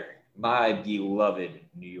doubleheader, my beloved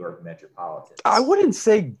New York Metropolitans. I wouldn't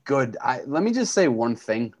say good. Let me just say one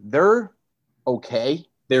thing. They're okay.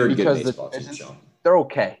 They're a good baseball team, Sean. They're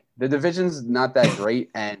okay. The division's not that great,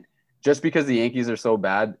 and just because the Yankees are so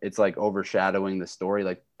bad, it's like overshadowing the story.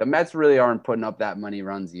 Like the Mets really aren't putting up that many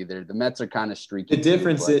runs either. The Mets are kind of streaky. The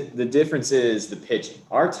difference is the pitching.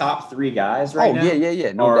 Our top three guys right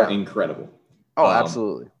now are incredible. Oh,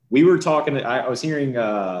 absolutely. We were talking. I was hearing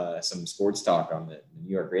some sports talk on the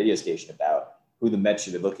New York radio station about who the Mets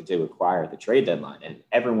should be looking to acquire at the trade deadline, and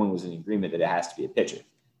everyone was in agreement that it has to be a pitcher.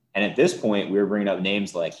 And at this point, we were bringing up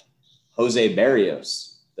names like Jose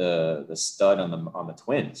Barrios, the stud on the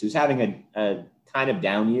Twins, who's having a kind of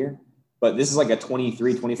down year, but this is like a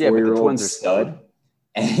 23, 24-year-old stud.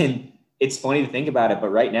 And it's funny to think about it, but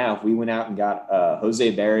right now, if we went out and got Jose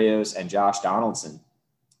Barrios and Josh Donaldson,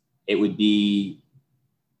 it would be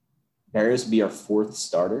Barrios would be our fourth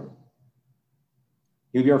starter.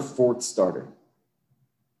 He would be our fourth starter,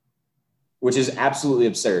 which is absolutely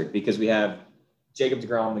absurd because we have Jacob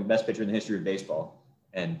deGrom, the best pitcher in the history of baseball.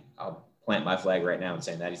 And I'll plant my flag right now and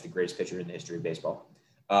saying that he's the greatest pitcher in the history of baseball.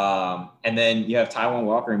 And then you have Taijuan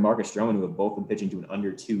Walker and Marcus Stroman, who have both been pitching to an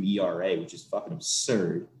under 2 ERA, which is fucking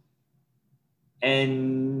absurd.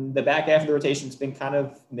 And the back half of the rotation's been kind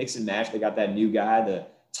of mix and match. They got that new guy, the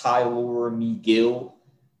Tyler McGill,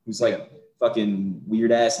 who's like fucking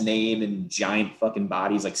weird ass name and giant fucking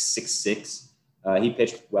body. He's like 6'6". He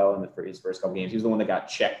pitched well in his first couple games. He was the one that got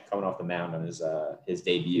checked coming off the mound on his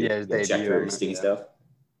debut. Yeah, his debut. Checked for sticky stuff.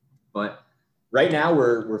 But right now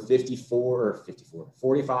we're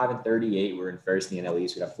 45 and 38. We're in first in the NL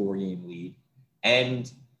East. We got a 4-game lead.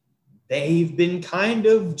 And they've been kind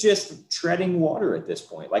of just treading water at this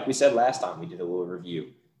point. Like we said last time, we did a little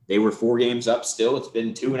review. They were 4 games up still. It's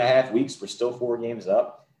been 2.5 weeks. We're still 4 games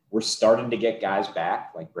up. We're starting to get guys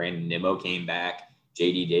back. Like Brandon Nimmo came back.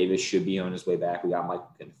 J.D. Davis should be on his way back. We got Mike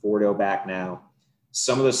Conforto back now.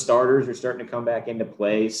 Some of the starters are starting to come back into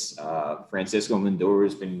place. Francisco Lindor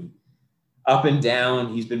has been up and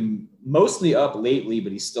down. He's been mostly up lately,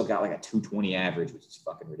 but he's still got like a 220 average, which is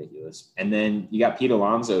fucking ridiculous. And then you got Pete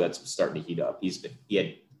Alonso that's starting to heat up. He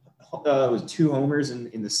had 2 homers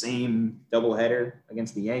in the same doubleheader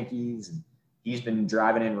against the Yankees, and he's been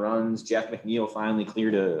driving in runs. Jeff McNeil finally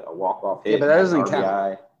cleared a walk-off hit. Yeah, but that doesn't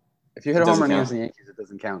count. If you hit a home run against the Yankees, it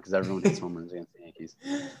doesn't count because everyone hits home runs against the Yankees.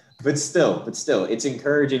 But still, it's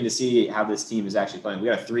encouraging to see how this team is actually playing. We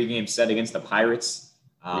got a 3-game set against the Pirates.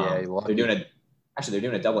 They're doing a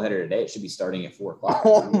doubleheader today. It should be starting at 4:00.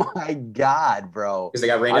 Oh my God, bro! Because they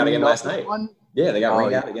got rained out again last night. Yeah, they got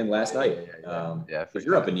rained out again last night. Yeah. Because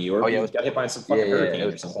you're up in New York. You got hit by some fucking hurricane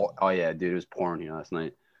or something. Oh yeah, dude, it was pouring here last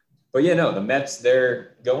night. But yeah, no, the Mets,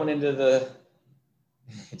 they're going into the.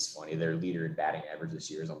 It's funny. Their leader in batting average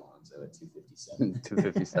this year is Alonso at 257.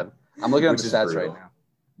 257. I'm looking at the stats right now.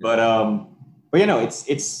 But you know,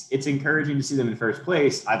 it's encouraging to see them in first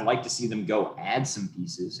place. I'd like to see them go add some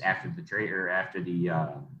pieces after the trade or after the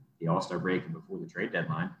All-Star break and before the trade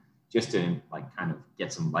deadline, just to like kind of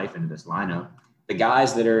get some life into this lineup. The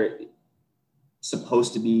guys that are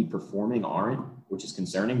supposed to be performing aren't, which is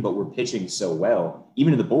concerning. But we're pitching so well,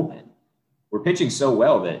 even in the bullpen. We're pitching so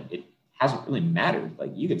well that it hasn't really mattered.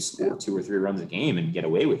 Like you could score 2 or 3 runs a game and get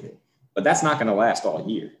away with it, but that's not going to last all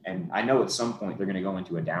year. And I know at some point they're going to go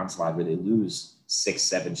into a downslide where they lose 6,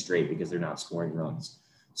 7 straight because they're not scoring runs.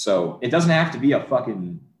 So it doesn't have to be a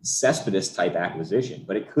fucking Cespedes type acquisition,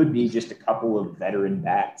 but it could be just a couple of veteran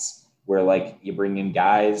bats where like you bring in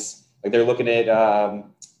guys like they're looking at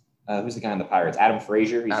who's the guy in the Pirates? Adam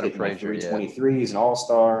Frazier. He's hitting like 323. He's an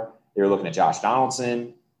all-star. They were looking at Josh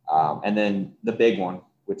Donaldson. And then the big one,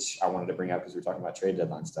 which I wanted to bring up because we were talking about trade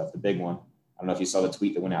deadline stuff. The big one. I don't know if you saw the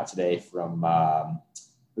tweet that went out today from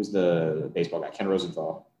who's the baseball guy? Ken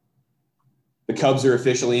Rosenthal. The Cubs are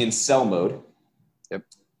officially in sell mode. Yep.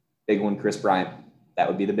 Big one, Chris Bryant. That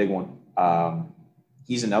would be the big one.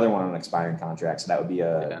 He's another one on an expiring contract, so that would be you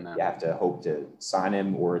have to hope to sign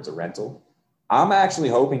him or it's a rental. I'm actually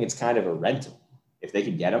hoping it's kind of a rental if they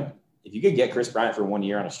could get him. If you could get Chris Bryant for 1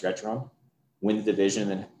 year on a stretch run, win the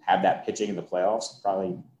division, and have that pitching in the playoffs,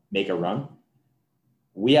 probably make a run.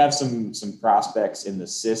 We have some prospects in the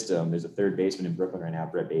system. There's a third baseman in Brooklyn right now,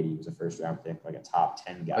 Brett Beatty, who's a first-round pick, like a top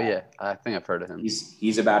 10 guy. Oh, yeah. I think I've heard of him.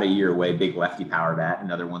 He's about a year away, big lefty power bat,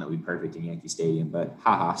 another one that would be perfect in Yankee Stadium, but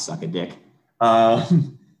suck a dick.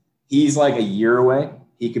 He's like a year away.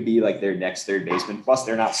 He could be like their next third baseman. Plus,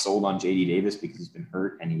 they're not sold on J.D. Davis because he's been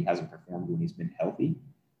hurt and he hasn't performed when he's been healthy.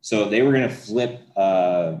 So they were going to flip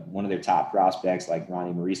one of their top prospects, like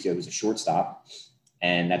Ronnie Mauricio, who's a shortstop.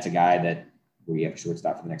 And that's a guy that we have a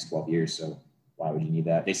shortstop for the next 12 years. So why would you need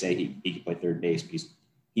that? They say he could play third base, but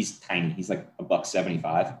he's tiny. He's like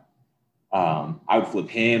 $175. I would flip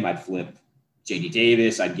him. I'd flip J.D.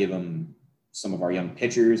 Davis. I'd give him some of our young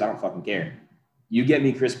pitchers. I don't fucking care. You get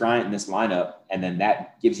me Chris Bryant in this lineup, and then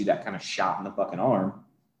that gives you that kind of shot in the fucking arm.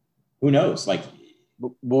 Who knows? Like,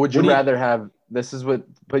 would you rather have –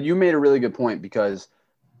 but you made a really good point because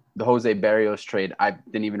the Jose Barrios trade, I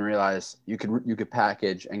didn't even realize you could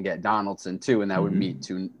package and get Donaldson too, and that would meet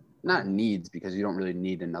two – not needs because you don't really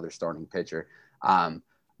need another starting pitcher.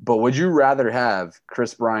 But would you rather have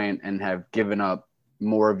Chris Bryant and have given up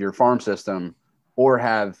more of your farm system or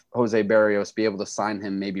have Jose Barrios be able to sign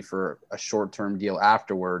him maybe for a short-term deal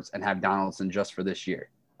afterwards and have Donaldson just for this year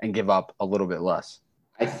and give up a little bit less?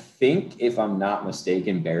 I think if I'm not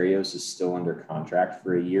mistaken, Barrios is still under contract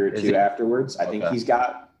for a year or two afterwards. I think he's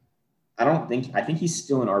got – I think he's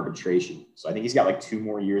still in arbitration. So I think he's got like 2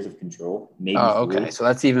 more years of control, maybe 3. Okay. So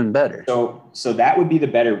that's even better. So that would be the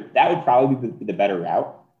better – that would probably be the better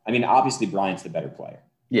route. I mean, obviously Bryant's the better player.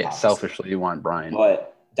 Yeah, obviously. Selfishly you want Bryant. But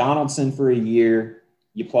Donaldson for a year,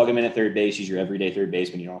 you plug him in at third base, he's your everyday third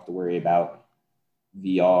baseman. You don't have to worry about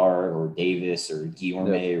VR or Davis or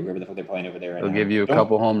Guillorme or whoever the fuck they're playing over there. They'll give you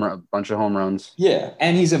a bunch of home runs. Yeah,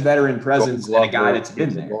 and he's a veteran presence and a guy that's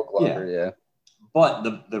been there. Yeah. But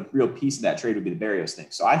the real piece of that trade would be the Barrios thing.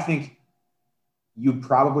 So I think you'd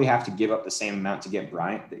probably have to give up the same amount to get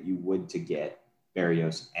Bryant that you would to get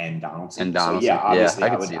Barrios and Donaldson. So yeah,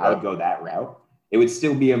 obviously I would go that route. It would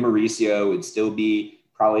still be a Mauricio. It would still be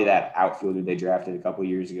probably that outfielder they drafted a couple of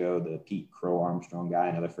years ago, the Pete Crow Armstrong guy,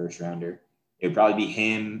 another first rounder. It would probably be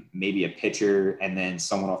him, maybe a pitcher, and then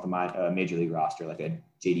someone off the major league roster, like a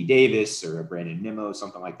J.D. Davis or a Brandon Nimmo,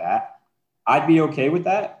 something like that. I'd be okay with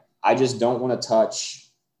that. I just don't want to touch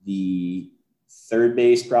the third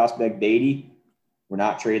base prospect Beatty. We're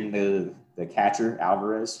not trading the catcher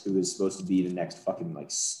Alvarez, who is supposed to be the next fucking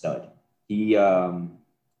like stud. He's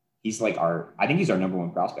like I think he's our number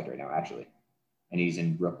 1 prospect right now, actually. And he's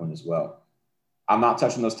in Brooklyn as well. I'm not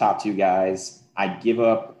touching those top 2 guys. I'd give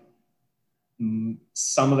up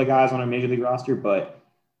some of the guys on our major league roster, but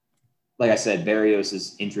like I said, Barrios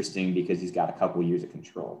is interesting because he's got a couple years of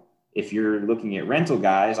control. If you're looking at rental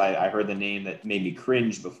guys, I heard the name that made me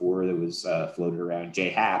cringe before that was floated around, J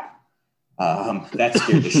Happ. That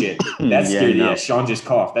scared the shit. Sean just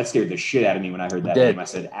coughed. That scared the shit out of me when I heard that name. I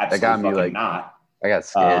said, absolutely not. I got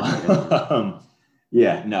scared.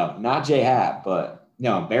 Yeah, no, not J Happ, but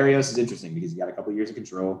no, Barrios is interesting because he's got a couple years of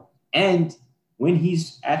control. And when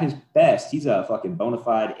he's at his best, he's a fucking bona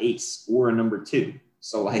fide ace or a number 2.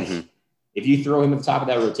 So like if you throw him at the top of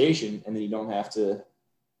that rotation and then you don't have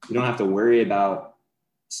to worry about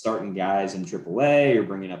starting guys in AAA or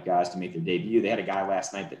bringing up guys to make their debut. They had a guy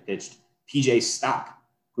last night that pitched, PJ Stock,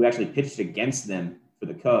 who actually pitched against them for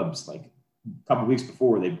the Cubs like a couple weeks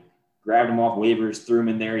before. They grabbed him off waivers, threw him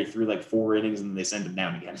in there. He threw like 4 innings and then they sent him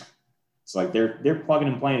down again. So like they're plugging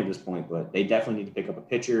and playing at this point, but they definitely need to pick up a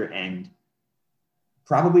pitcher and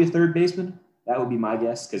probably a third baseman. That would be my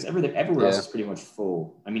guess because everywhere else is pretty much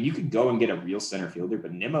full. I mean, you could go and get a real center fielder,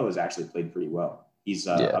 but Nimmo has actually played pretty well. He's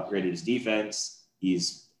upgraded his defense.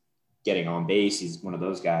 He's getting on base. He's one of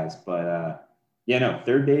those guys. But Yeah, no,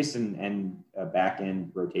 third base and a back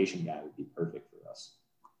end rotation guy would be perfect for us.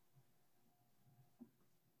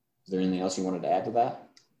 Is there anything else you wanted to add to that?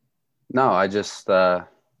 No, I just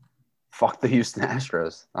fuck the Houston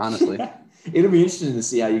Astros, honestly. It'll be interesting to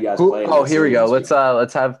see how you guys play. Oh, here we go. Let's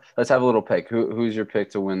have a little pick. Who's your pick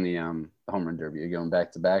to win the home run derby? Are you going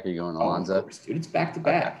back to back? Are you going Alonso? Of course, dude. It's back to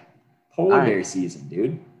back. Polar bear season,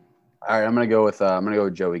 dude. All right, I'm gonna go with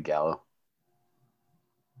Joey Gallo.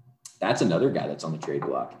 That's another guy that's on the trade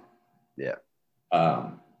block. Yeah.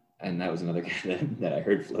 And that was another guy that I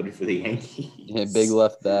heard floated for the Yankees. Yeah, big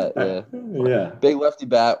left bat. Yeah. Yeah. Big lefty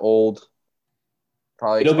bat, old.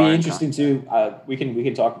 Probably. It'll be interesting too. We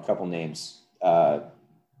can talk a couple names.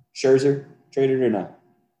 Scherzer traded or not?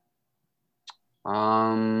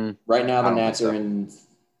 Right now the Nats are in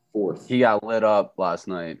fourth. He got lit up last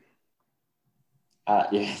night. Yeah.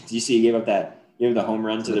 Do you see he gave the home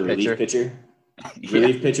run to the relief pitcher?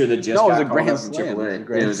 Relief pitcher that just got called up from AAA.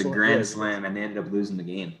 It was a grand slam, and they ended up losing the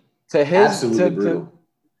game. Absolutely brutal.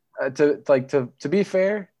 To be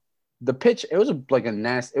fair, the pitch, it was a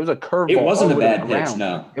curveball. It wasn't a bad pitch.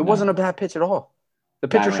 No, it wasn't a bad pitch at all. The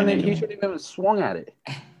pitcher shouldn't even swung at it.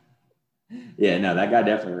 Yeah, no, that guy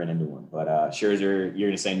definitely ran into one. But Scherzer, you're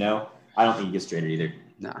gonna say no? I don't think he gets traded either.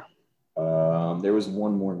 Nah. There was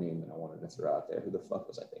one more name that I wanted to throw out there. Who the fuck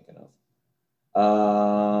was I thinking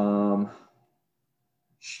of?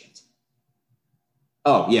 Shit.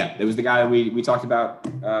 Oh yeah, there was the guy we talked about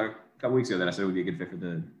a couple weeks ago that I said would be a good fit for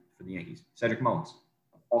the Yankees. Cedric Mullins,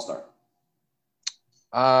 All-Star.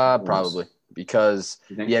 Probably because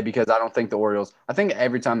I don't think the Orioles. I think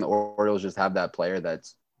every time the Orioles just have that player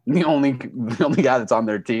that's the only guy that's on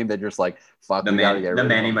their team, they're just like, fuck, we gotta get rid of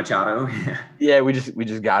Manny Machado. Yeah, we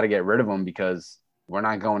just got to get rid of him because we're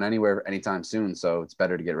not going anywhere anytime soon. So it's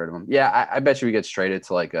better to get rid of him. Yeah, I bet you he gets traded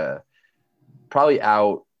to like probably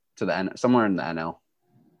out to the somewhere in the NL.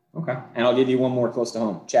 Okay, and I'll give you one more close to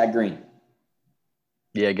home. Chad Green.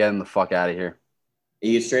 Yeah, get him the fuck out of here.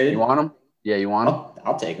 He gets traded. You want him? Yeah, you want him?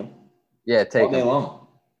 I'll take him. Yeah, take him. All day long.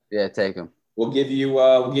 Yeah, take him. We'll give you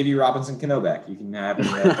Robinson Cano back. You can have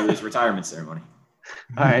him do his retirement ceremony.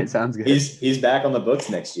 All right, sounds good. He's back on the books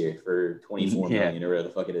next year for $24 million or whatever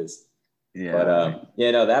the fuck it is. Yeah. But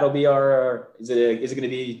that'll be our. Is it going to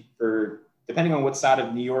be for, depending on what side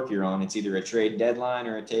of New York you're on? It's either a trade deadline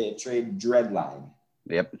or a trade dread line.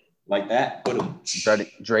 Yep. Like that.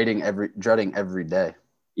 Dreading every day.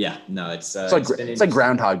 Yeah, no, it's like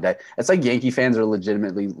Groundhog Day. It's like Yankee fans are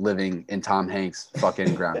legitimately living in Tom Hanks'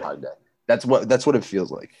 fucking Groundhog Day. That's what it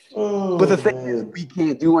feels like. Oh, but the thing is, we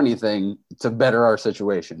can't do anything to better our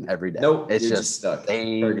situation every day. Nope, it's just stuck.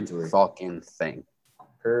 Purgatory. Fucking thing.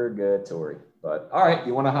 Purgatory. But all right,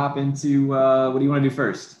 you want to hop into what do you want to do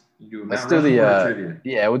first? Let's do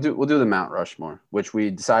we'll do the Mount Rushmore, which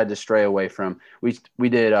we decided to stray away from. We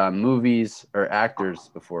did movies or actors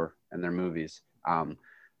before and their movies.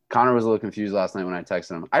 Connor was a little confused last night when I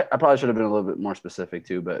texted him. I probably should have been a little bit more specific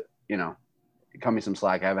too, but cut me some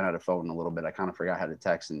slack. I haven't had a phone in a little bit. I kind of forgot how to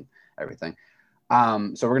text and everything.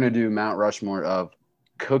 So we're gonna do Mount Rushmore of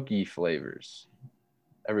cookie flavors.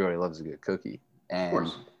 Everybody loves a good cookie,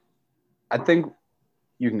 and I think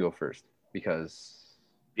you can go first because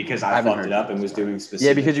I fucked it up and was doing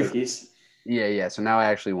specific cookies. Yeah. So now I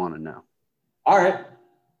actually want to know. All right.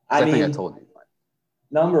 I think I told you.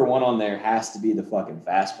 Number one on there has to be the fucking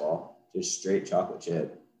fastball, just straight chocolate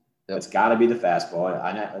chip. Yep. It's got to be the fastball.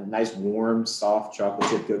 A nice, warm, soft chocolate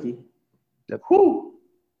chip cookie. Yep. Whew.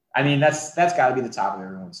 I mean, that's got to be the top of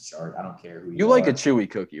everyone's chart. I don't care who you are. Like a chewy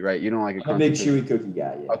cookie, right? You don't like a crunchy big chewy cookie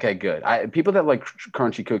guy, yeah. Okay, good. People that like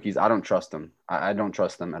crunchy cookies, I don't trust them. I don't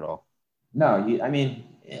trust them at all. No,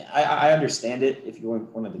 I understand it if you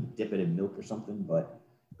wanted to dip it in milk or something, but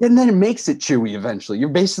and then it makes it chewy eventually. You're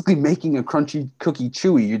basically making a crunchy cookie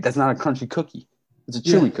chewy. That's not a crunchy cookie. It's a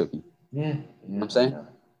chewy cookie. Yeah. You know what I'm saying?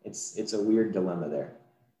 It's a weird dilemma there.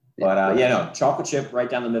 But chocolate chip right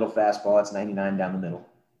down the middle fastball. That's 99 down the middle.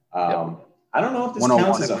 I don't know if this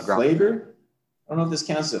counts as a flavor. I don't know if this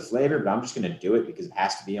counts as a flavor, but I'm just going to do it because it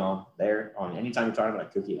has to be on there. On anytime you're talking about a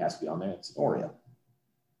cookie, it has to be on there. It's an Oreo.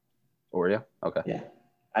 Oreo? Okay. Yeah.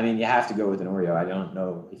 I mean, you have to go with an Oreo. I don't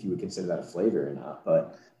know if you would consider that a flavor or not,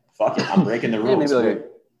 but fuck it. I'm breaking the rules.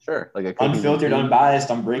 Like a unfiltered, unbiased.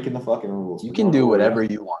 I'm breaking the fucking rules. You can do whatever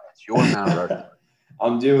you want. It's your Mount Rushmore.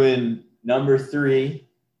 I'm doing number 3.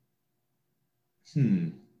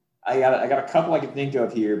 I got a couple I can think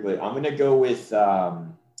of here, but I'm gonna go with what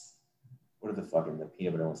are the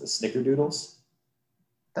peanut butter ones? The Snickerdoodles.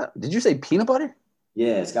 Did you say peanut butter?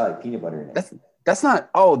 Yeah, it's got like peanut butter in it. That's not.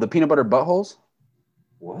 the peanut butter buttholes.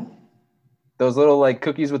 What? Those little like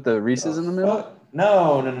cookies with the Reese's in the middle.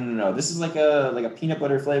 No. This is like a peanut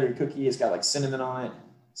butter flavored cookie. It's got like cinnamon on it.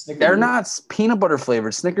 They're Snickerdoodle. not peanut butter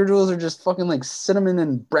flavored. Snickerdoodles are just fucking like cinnamon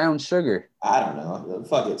and brown sugar. I don't know.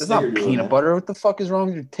 Fuck it. It's not Snickerdoodle, peanut man. butter. What the fuck is wrong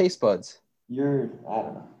with your taste buds? I don't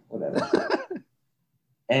know. Whatever.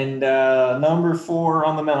 And number 4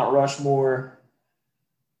 on the Mount Rushmore.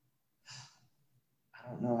 I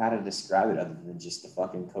don't know how to describe it other than just the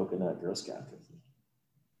fucking coconut Girl Scout cookie.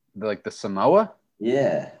 Like the Samoa?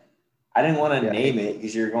 Yeah. I didn't want to name it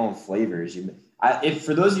because you're going flavors. If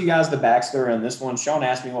for those of you guys, the backstory on this one, Sean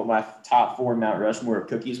asked me what my top 4 Mount Rushmore of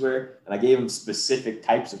cookies were, and I gave him specific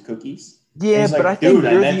types of cookies. Yeah, but I think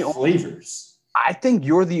I meant flavors. I think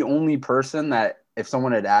you're the only person that if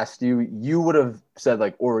someone had asked you, you would have said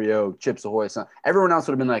like Oreo, Chips Ahoy. Something. Everyone else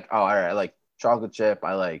would have been like, oh, all right, I like chocolate chip.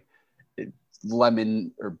 I like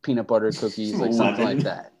lemon or peanut butter cookies, like something like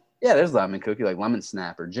that. Yeah, there's lemon cookie, like lemon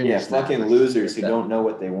snap or ginger snap. Fucking losers who don't know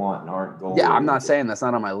what they want and aren't going. Yeah, I'm not saying that's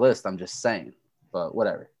not on my list. I'm just saying, but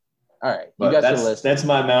whatever. All right, you got your list. That's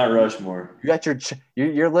my Mount Rushmore. You got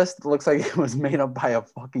your list. Looks like it was made up by a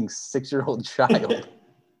fucking 6-year-old child.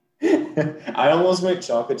 I almost went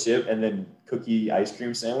chocolate chip and then cookie ice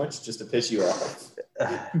cream sandwich just to piss you off.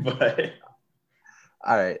 But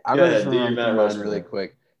all right, I'm gonna just run mine really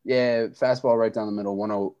quick. Yeah, fastball right down the middle,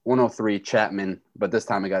 103 Chapman, but this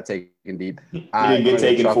time it got taken deep. You didn't get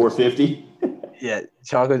taken 450? Yeah,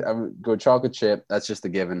 chocolate. I'm gonna go chocolate chip. That's just a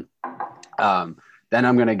given. Then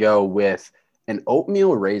I'm gonna go with an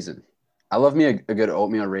oatmeal raisin. I love me a good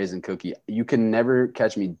oatmeal raisin cookie. You can never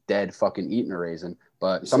catch me dead fucking eating a raisin,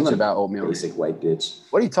 but something about oatmeal. Basic white bitch.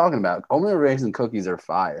 What are you talking about? Oatmeal raisin cookies are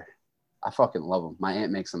fire. I fucking love them. My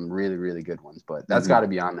aunt makes some really, really good ones, but that's got to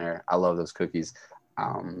be on there. I love those cookies.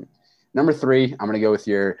 Number 3, I'm gonna go with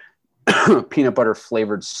your peanut butter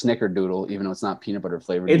flavored Snickerdoodle, even though it's not peanut butter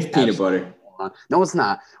flavored. It's peanut butter. No, it's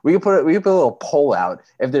not. We could put a little poll out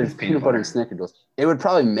if there's peanut butter and Snickerdoodles. It would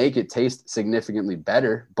probably make it taste significantly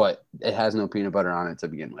better, but it has no peanut butter on it to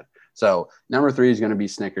begin with. So number 3 is going to be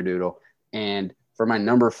Snickerdoodle. And for my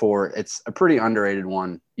number 4, it's a pretty underrated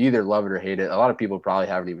one. You either love it or hate it. A lot of people probably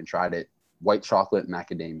haven't even tried it. White chocolate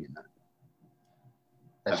macadamia nut.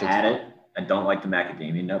 I've had it. I don't like the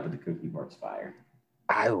macadamia nut, but the cookie part's fire.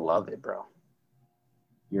 I love it, bro.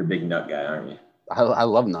 You're a big nut guy, aren't you? I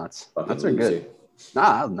love nuts. Nuts are good.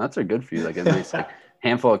 Nah, nuts are good for you. Like a nice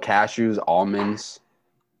handful of cashews, almonds.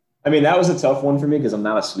 I mean, that was a tough one for me because I'm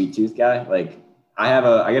not a sweet tooth guy. Like,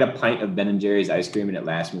 I get a pint of Ben & Jerry's ice cream and it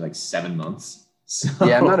lasts me like 7 months. So,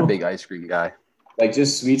 yeah, I'm not a big ice cream guy. Like,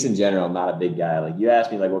 just sweets in general, I'm not a big guy. Like, you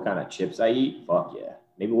ask me like what kind of chips I eat, fuck yeah.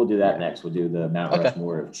 Maybe we'll do that next. We'll do the Mount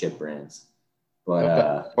Rushmore of chip brands.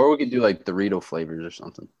 But or we could do like Dorito flavors or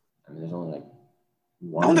something. I mean, there's only like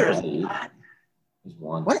one. No, there's not. There's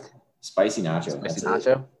one. What? Spicy nacho. Spicy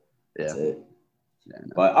nacho? Yeah. That's it. Yeah,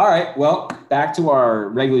 no. But all right, well, back to our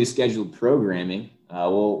regularly scheduled programming.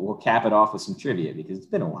 We'll cap it off with some trivia because it's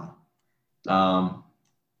been a while.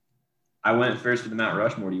 I went first for the Mount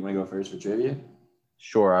Rushmore. Do you want to go first for trivia?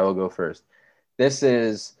 Sure, I will go first. This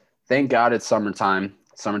is, thank God it's summertime.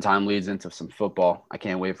 Summertime leads into some football. I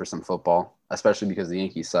can't wait for some football, especially because the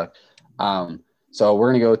Yankees suck. So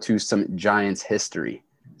we're going to go to some Giants history.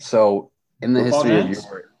 So in the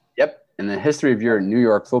history of your New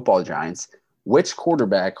York Football Giants, which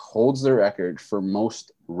quarterback holds the record for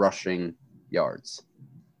most rushing yards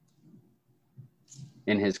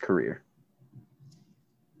in his career?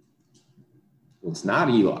 Well, it's not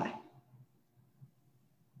Eli.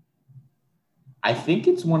 I think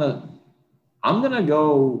it's one of – I'm going to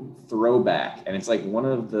go throwback, and it's like one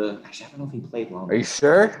of the – actually, I don't know if he played long. Are you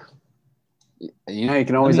sure? You know, you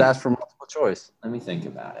can always ask for multiple choice. Let me think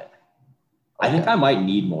about it. Okay. I think I might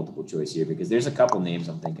need multiple choice here because there's a couple names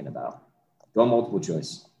I'm thinking about. Go multiple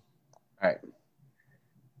choice. All right.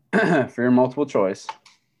 For your multiple choice,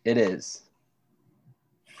 it is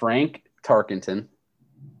Frank Tarkenton,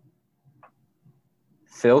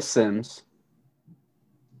 Phil Simms,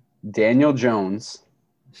 Daniel Jones,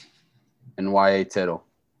 and Y.A. Tittle.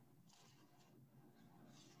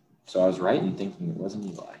 So I was right in thinking it wasn't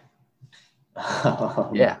Eli.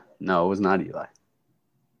 Yeah. No, it was not Eli.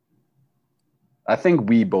 I think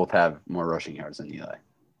we both have more rushing yards than Eli.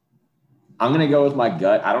 I'm going to go with my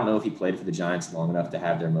gut. I don't know if he played for the Giants long enough to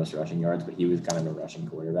have their most rushing yards, but he was kind of a rushing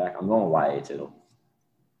quarterback. I'm going with Y.A. Tittle.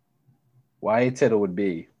 Y.A. Tittle would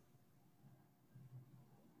be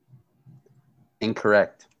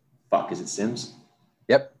incorrect. Fuck, is it Simms?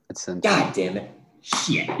 Yep, it's Simms. God damn it.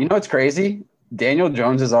 Shit. You know what's crazy? Daniel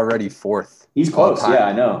Jones is already fourth. He's close. Yeah,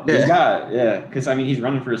 I know. Yeah. Because, I mean, he's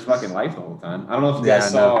running for his fucking life the whole time. I don't know if you guys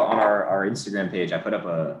saw on our Instagram page, I put up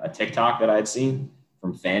a TikTok that I had seen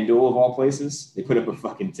from FanDuel of all places. They put up a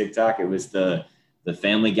fucking TikTok. It was the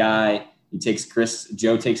Family Guy.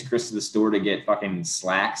 Joe takes Chris to the store to get fucking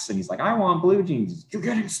slacks, and he's like, I want blue jeans. You're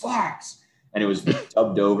getting slacks. And it was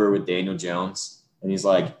dubbed over with Daniel Jones. And he's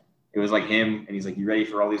like, it was like him, and he's like, you ready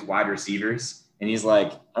for all these wide receivers? And he's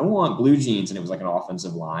like, I want blue jeans. And it was like an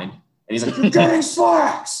offensive line. And he's like, you're getting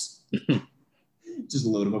slacks. Just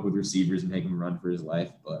load him up with receivers and make him run for his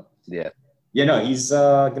life. But no, he's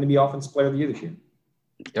going to be Offensive Player of the Year this year.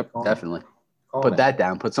 Yep, definitely. Put that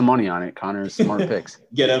down. Put some money on it. Connor's smart picks.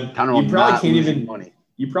 Get him. Connor You probably money.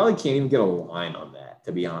 can't even get a line on that,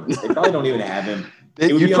 to be honest. They probably don't even have him.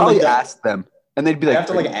 You'd probably ask them, and they'd be like, I have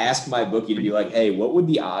to ask my bookie to be like, hey, what would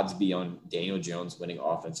the odds be on Daniel Jones winning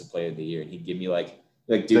Offensive Player of the Year? And he'd give me like,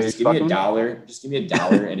 dude, just give me $1. Just give me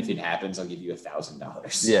 $1, and if it happens, I'll give you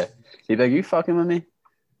 $1,000. Yeah. He'd be like, you fucking with me?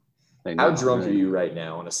 Like, how drunk are you right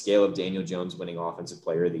now on a scale of Daniel Jones winning Offensive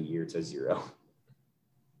Player of the Year to 0?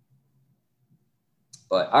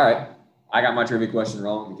 But all right, I got my trivia question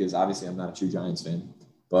wrong because obviously I'm not a true Giants fan.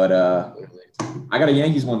 But I got a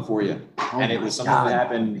Yankees one for you, and it was something that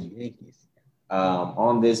happened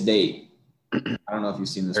on this date. I don't know if you've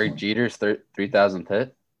seen this. Derek Jeter's 3,000th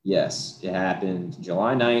hit. Yes, it happened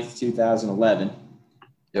July 9th, 2011.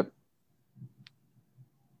 Yep.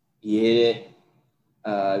 He hit it. He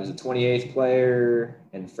was a 28th player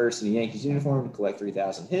and first in the Yankees uniform to collect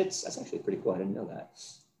 3,000 hits. That's actually pretty cool. I didn't know that.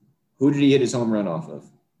 Who did he hit his home run off of?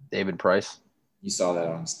 David Price. You saw that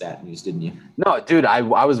on Stat News, didn't you? No, dude, I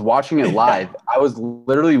was watching it live. I was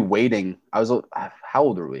literally waiting. How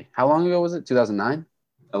old were we? How long ago was it? 2009?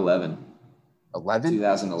 11. 11?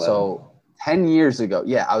 2011. So 10 years ago.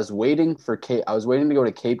 Yeah, I was waiting to go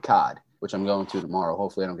to Cape Cod, which I'm going to tomorrow.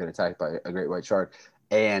 Hopefully I don't get attacked by a great white shark.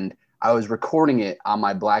 And I was recording it on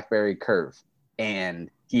my BlackBerry Curve, and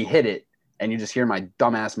he hit it, and you just hear my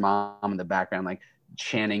dumbass mom in the background, like,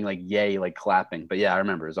 chanting, like, yay, like, clapping. But, yeah, I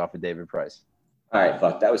remember. It was off of David Price. All right,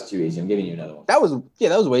 fuck. That was too easy. I'm giving you another one. That was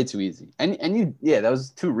way too easy. And that was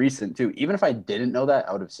too recent, too. Even if I didn't know that,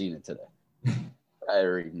 I would have seen it today. I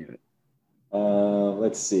already knew it.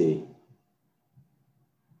 Let's see.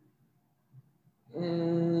 I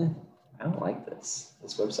don't like this.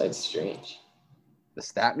 This website's strange. The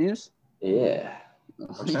Stat Muse? Yeah.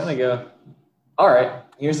 I'm trying to go. All right.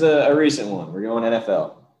 Here's a recent one. We're going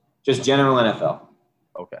NFL. Just general NFL.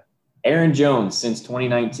 Okay. Aaron Jones, since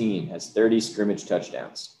 2019, has 30 scrimmage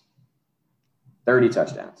touchdowns. 30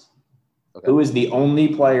 touchdowns. Okay. Who is the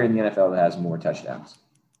only player in the NFL that has more touchdowns?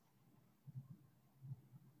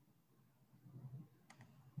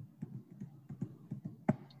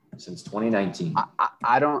 Since 2019.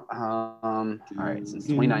 I don't all right, since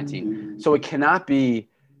 2019. So it can't be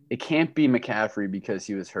McCaffrey because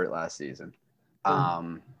he was hurt last season.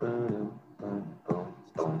 Most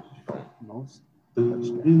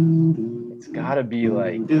touchdowns. It's gotta be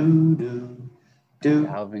like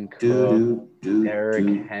Alvin Cook,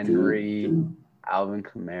 Derrick Henry, Alvin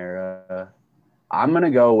Kamara. I'm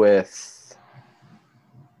gonna go with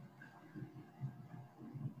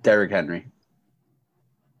Derrick Henry.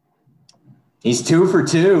 He's 2 for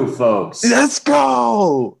 2, folks. Let's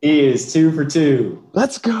go. He is 2 for 2.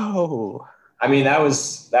 Let's go. I mean, that one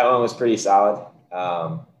was pretty solid.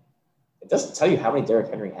 It doesn't tell you how many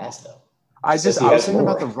Derrick Henry has, though. I was thinking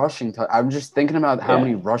about the rushing. I'm just thinking about how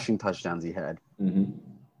many rushing touchdowns he had. Mm-hmm.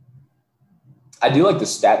 I do like the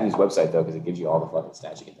Stat News website, though, because it gives you all the fucking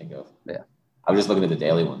stats you can think of. Yeah. I was just looking at the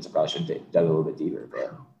daily ones. I probably should have dug a little bit deeper.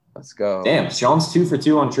 But let's go. Damn, Sean's 2 for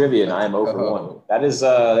 2 on trivia, and I am 0 for 1. That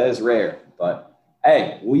is rare. But,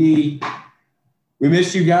 hey, we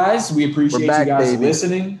missed you guys. We appreciate you guys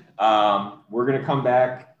listening. We're going to come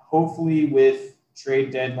back, hopefully, with trade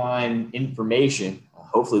deadline information.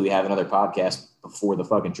 Hopefully we have another podcast before the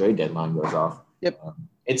fucking trade deadline goes off. Yep.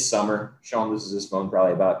 It's summer. Sean loses his phone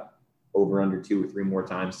probably about over under 2 or 3 more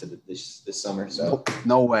times to this summer. So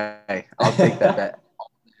no way. I'll take that bet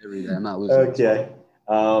every day. I'm not losing. Okay.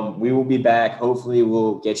 We will be back. Hopefully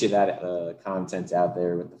we'll get you that content out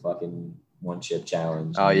there with the fucking one chip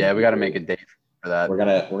challenge. Oh yeah, we got to make a date for that. We're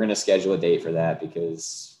gonna schedule a date for that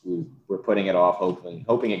because we're putting it off,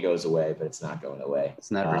 hoping it goes away, but it's not going away.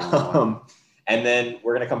 It's never. And then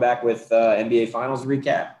we're going to come back with NBA Finals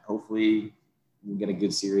recap. Hopefully we'll get a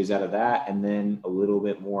good series out of that. And then a little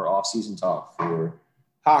bit more off-season talk for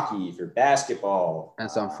hockey, for basketball. And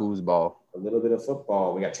some foosball. A little bit of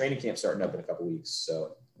football. We got training camp starting up in a couple weeks.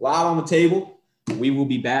 So a lot on the table. We will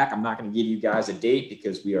be back. I'm not going to give you guys a date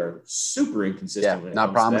because we are super inconsistent. Yeah,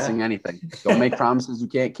 not promising anything. Don't make promises you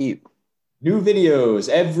can't keep. New videos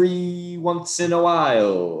every once in a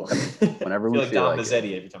while. Whenever we feel like Don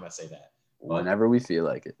Mazzetti every time I say that. Whenever we feel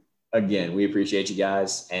like it. again, we appreciate you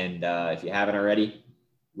guys. And if you haven't already,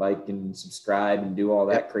 like and subscribe and do all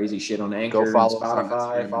that crazy shit on Anchor and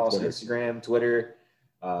Spotify. Follow us on Instagram, Twitter.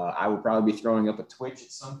 I will probably be throwing up a Twitch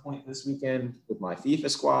at some point this weekend with my FIFA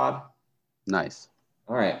squad. Nice.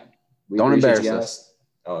 All right. Don't embarrass us.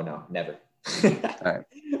 Oh, no, never. All right.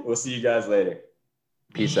 We'll see you guys later.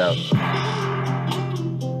 Peace out.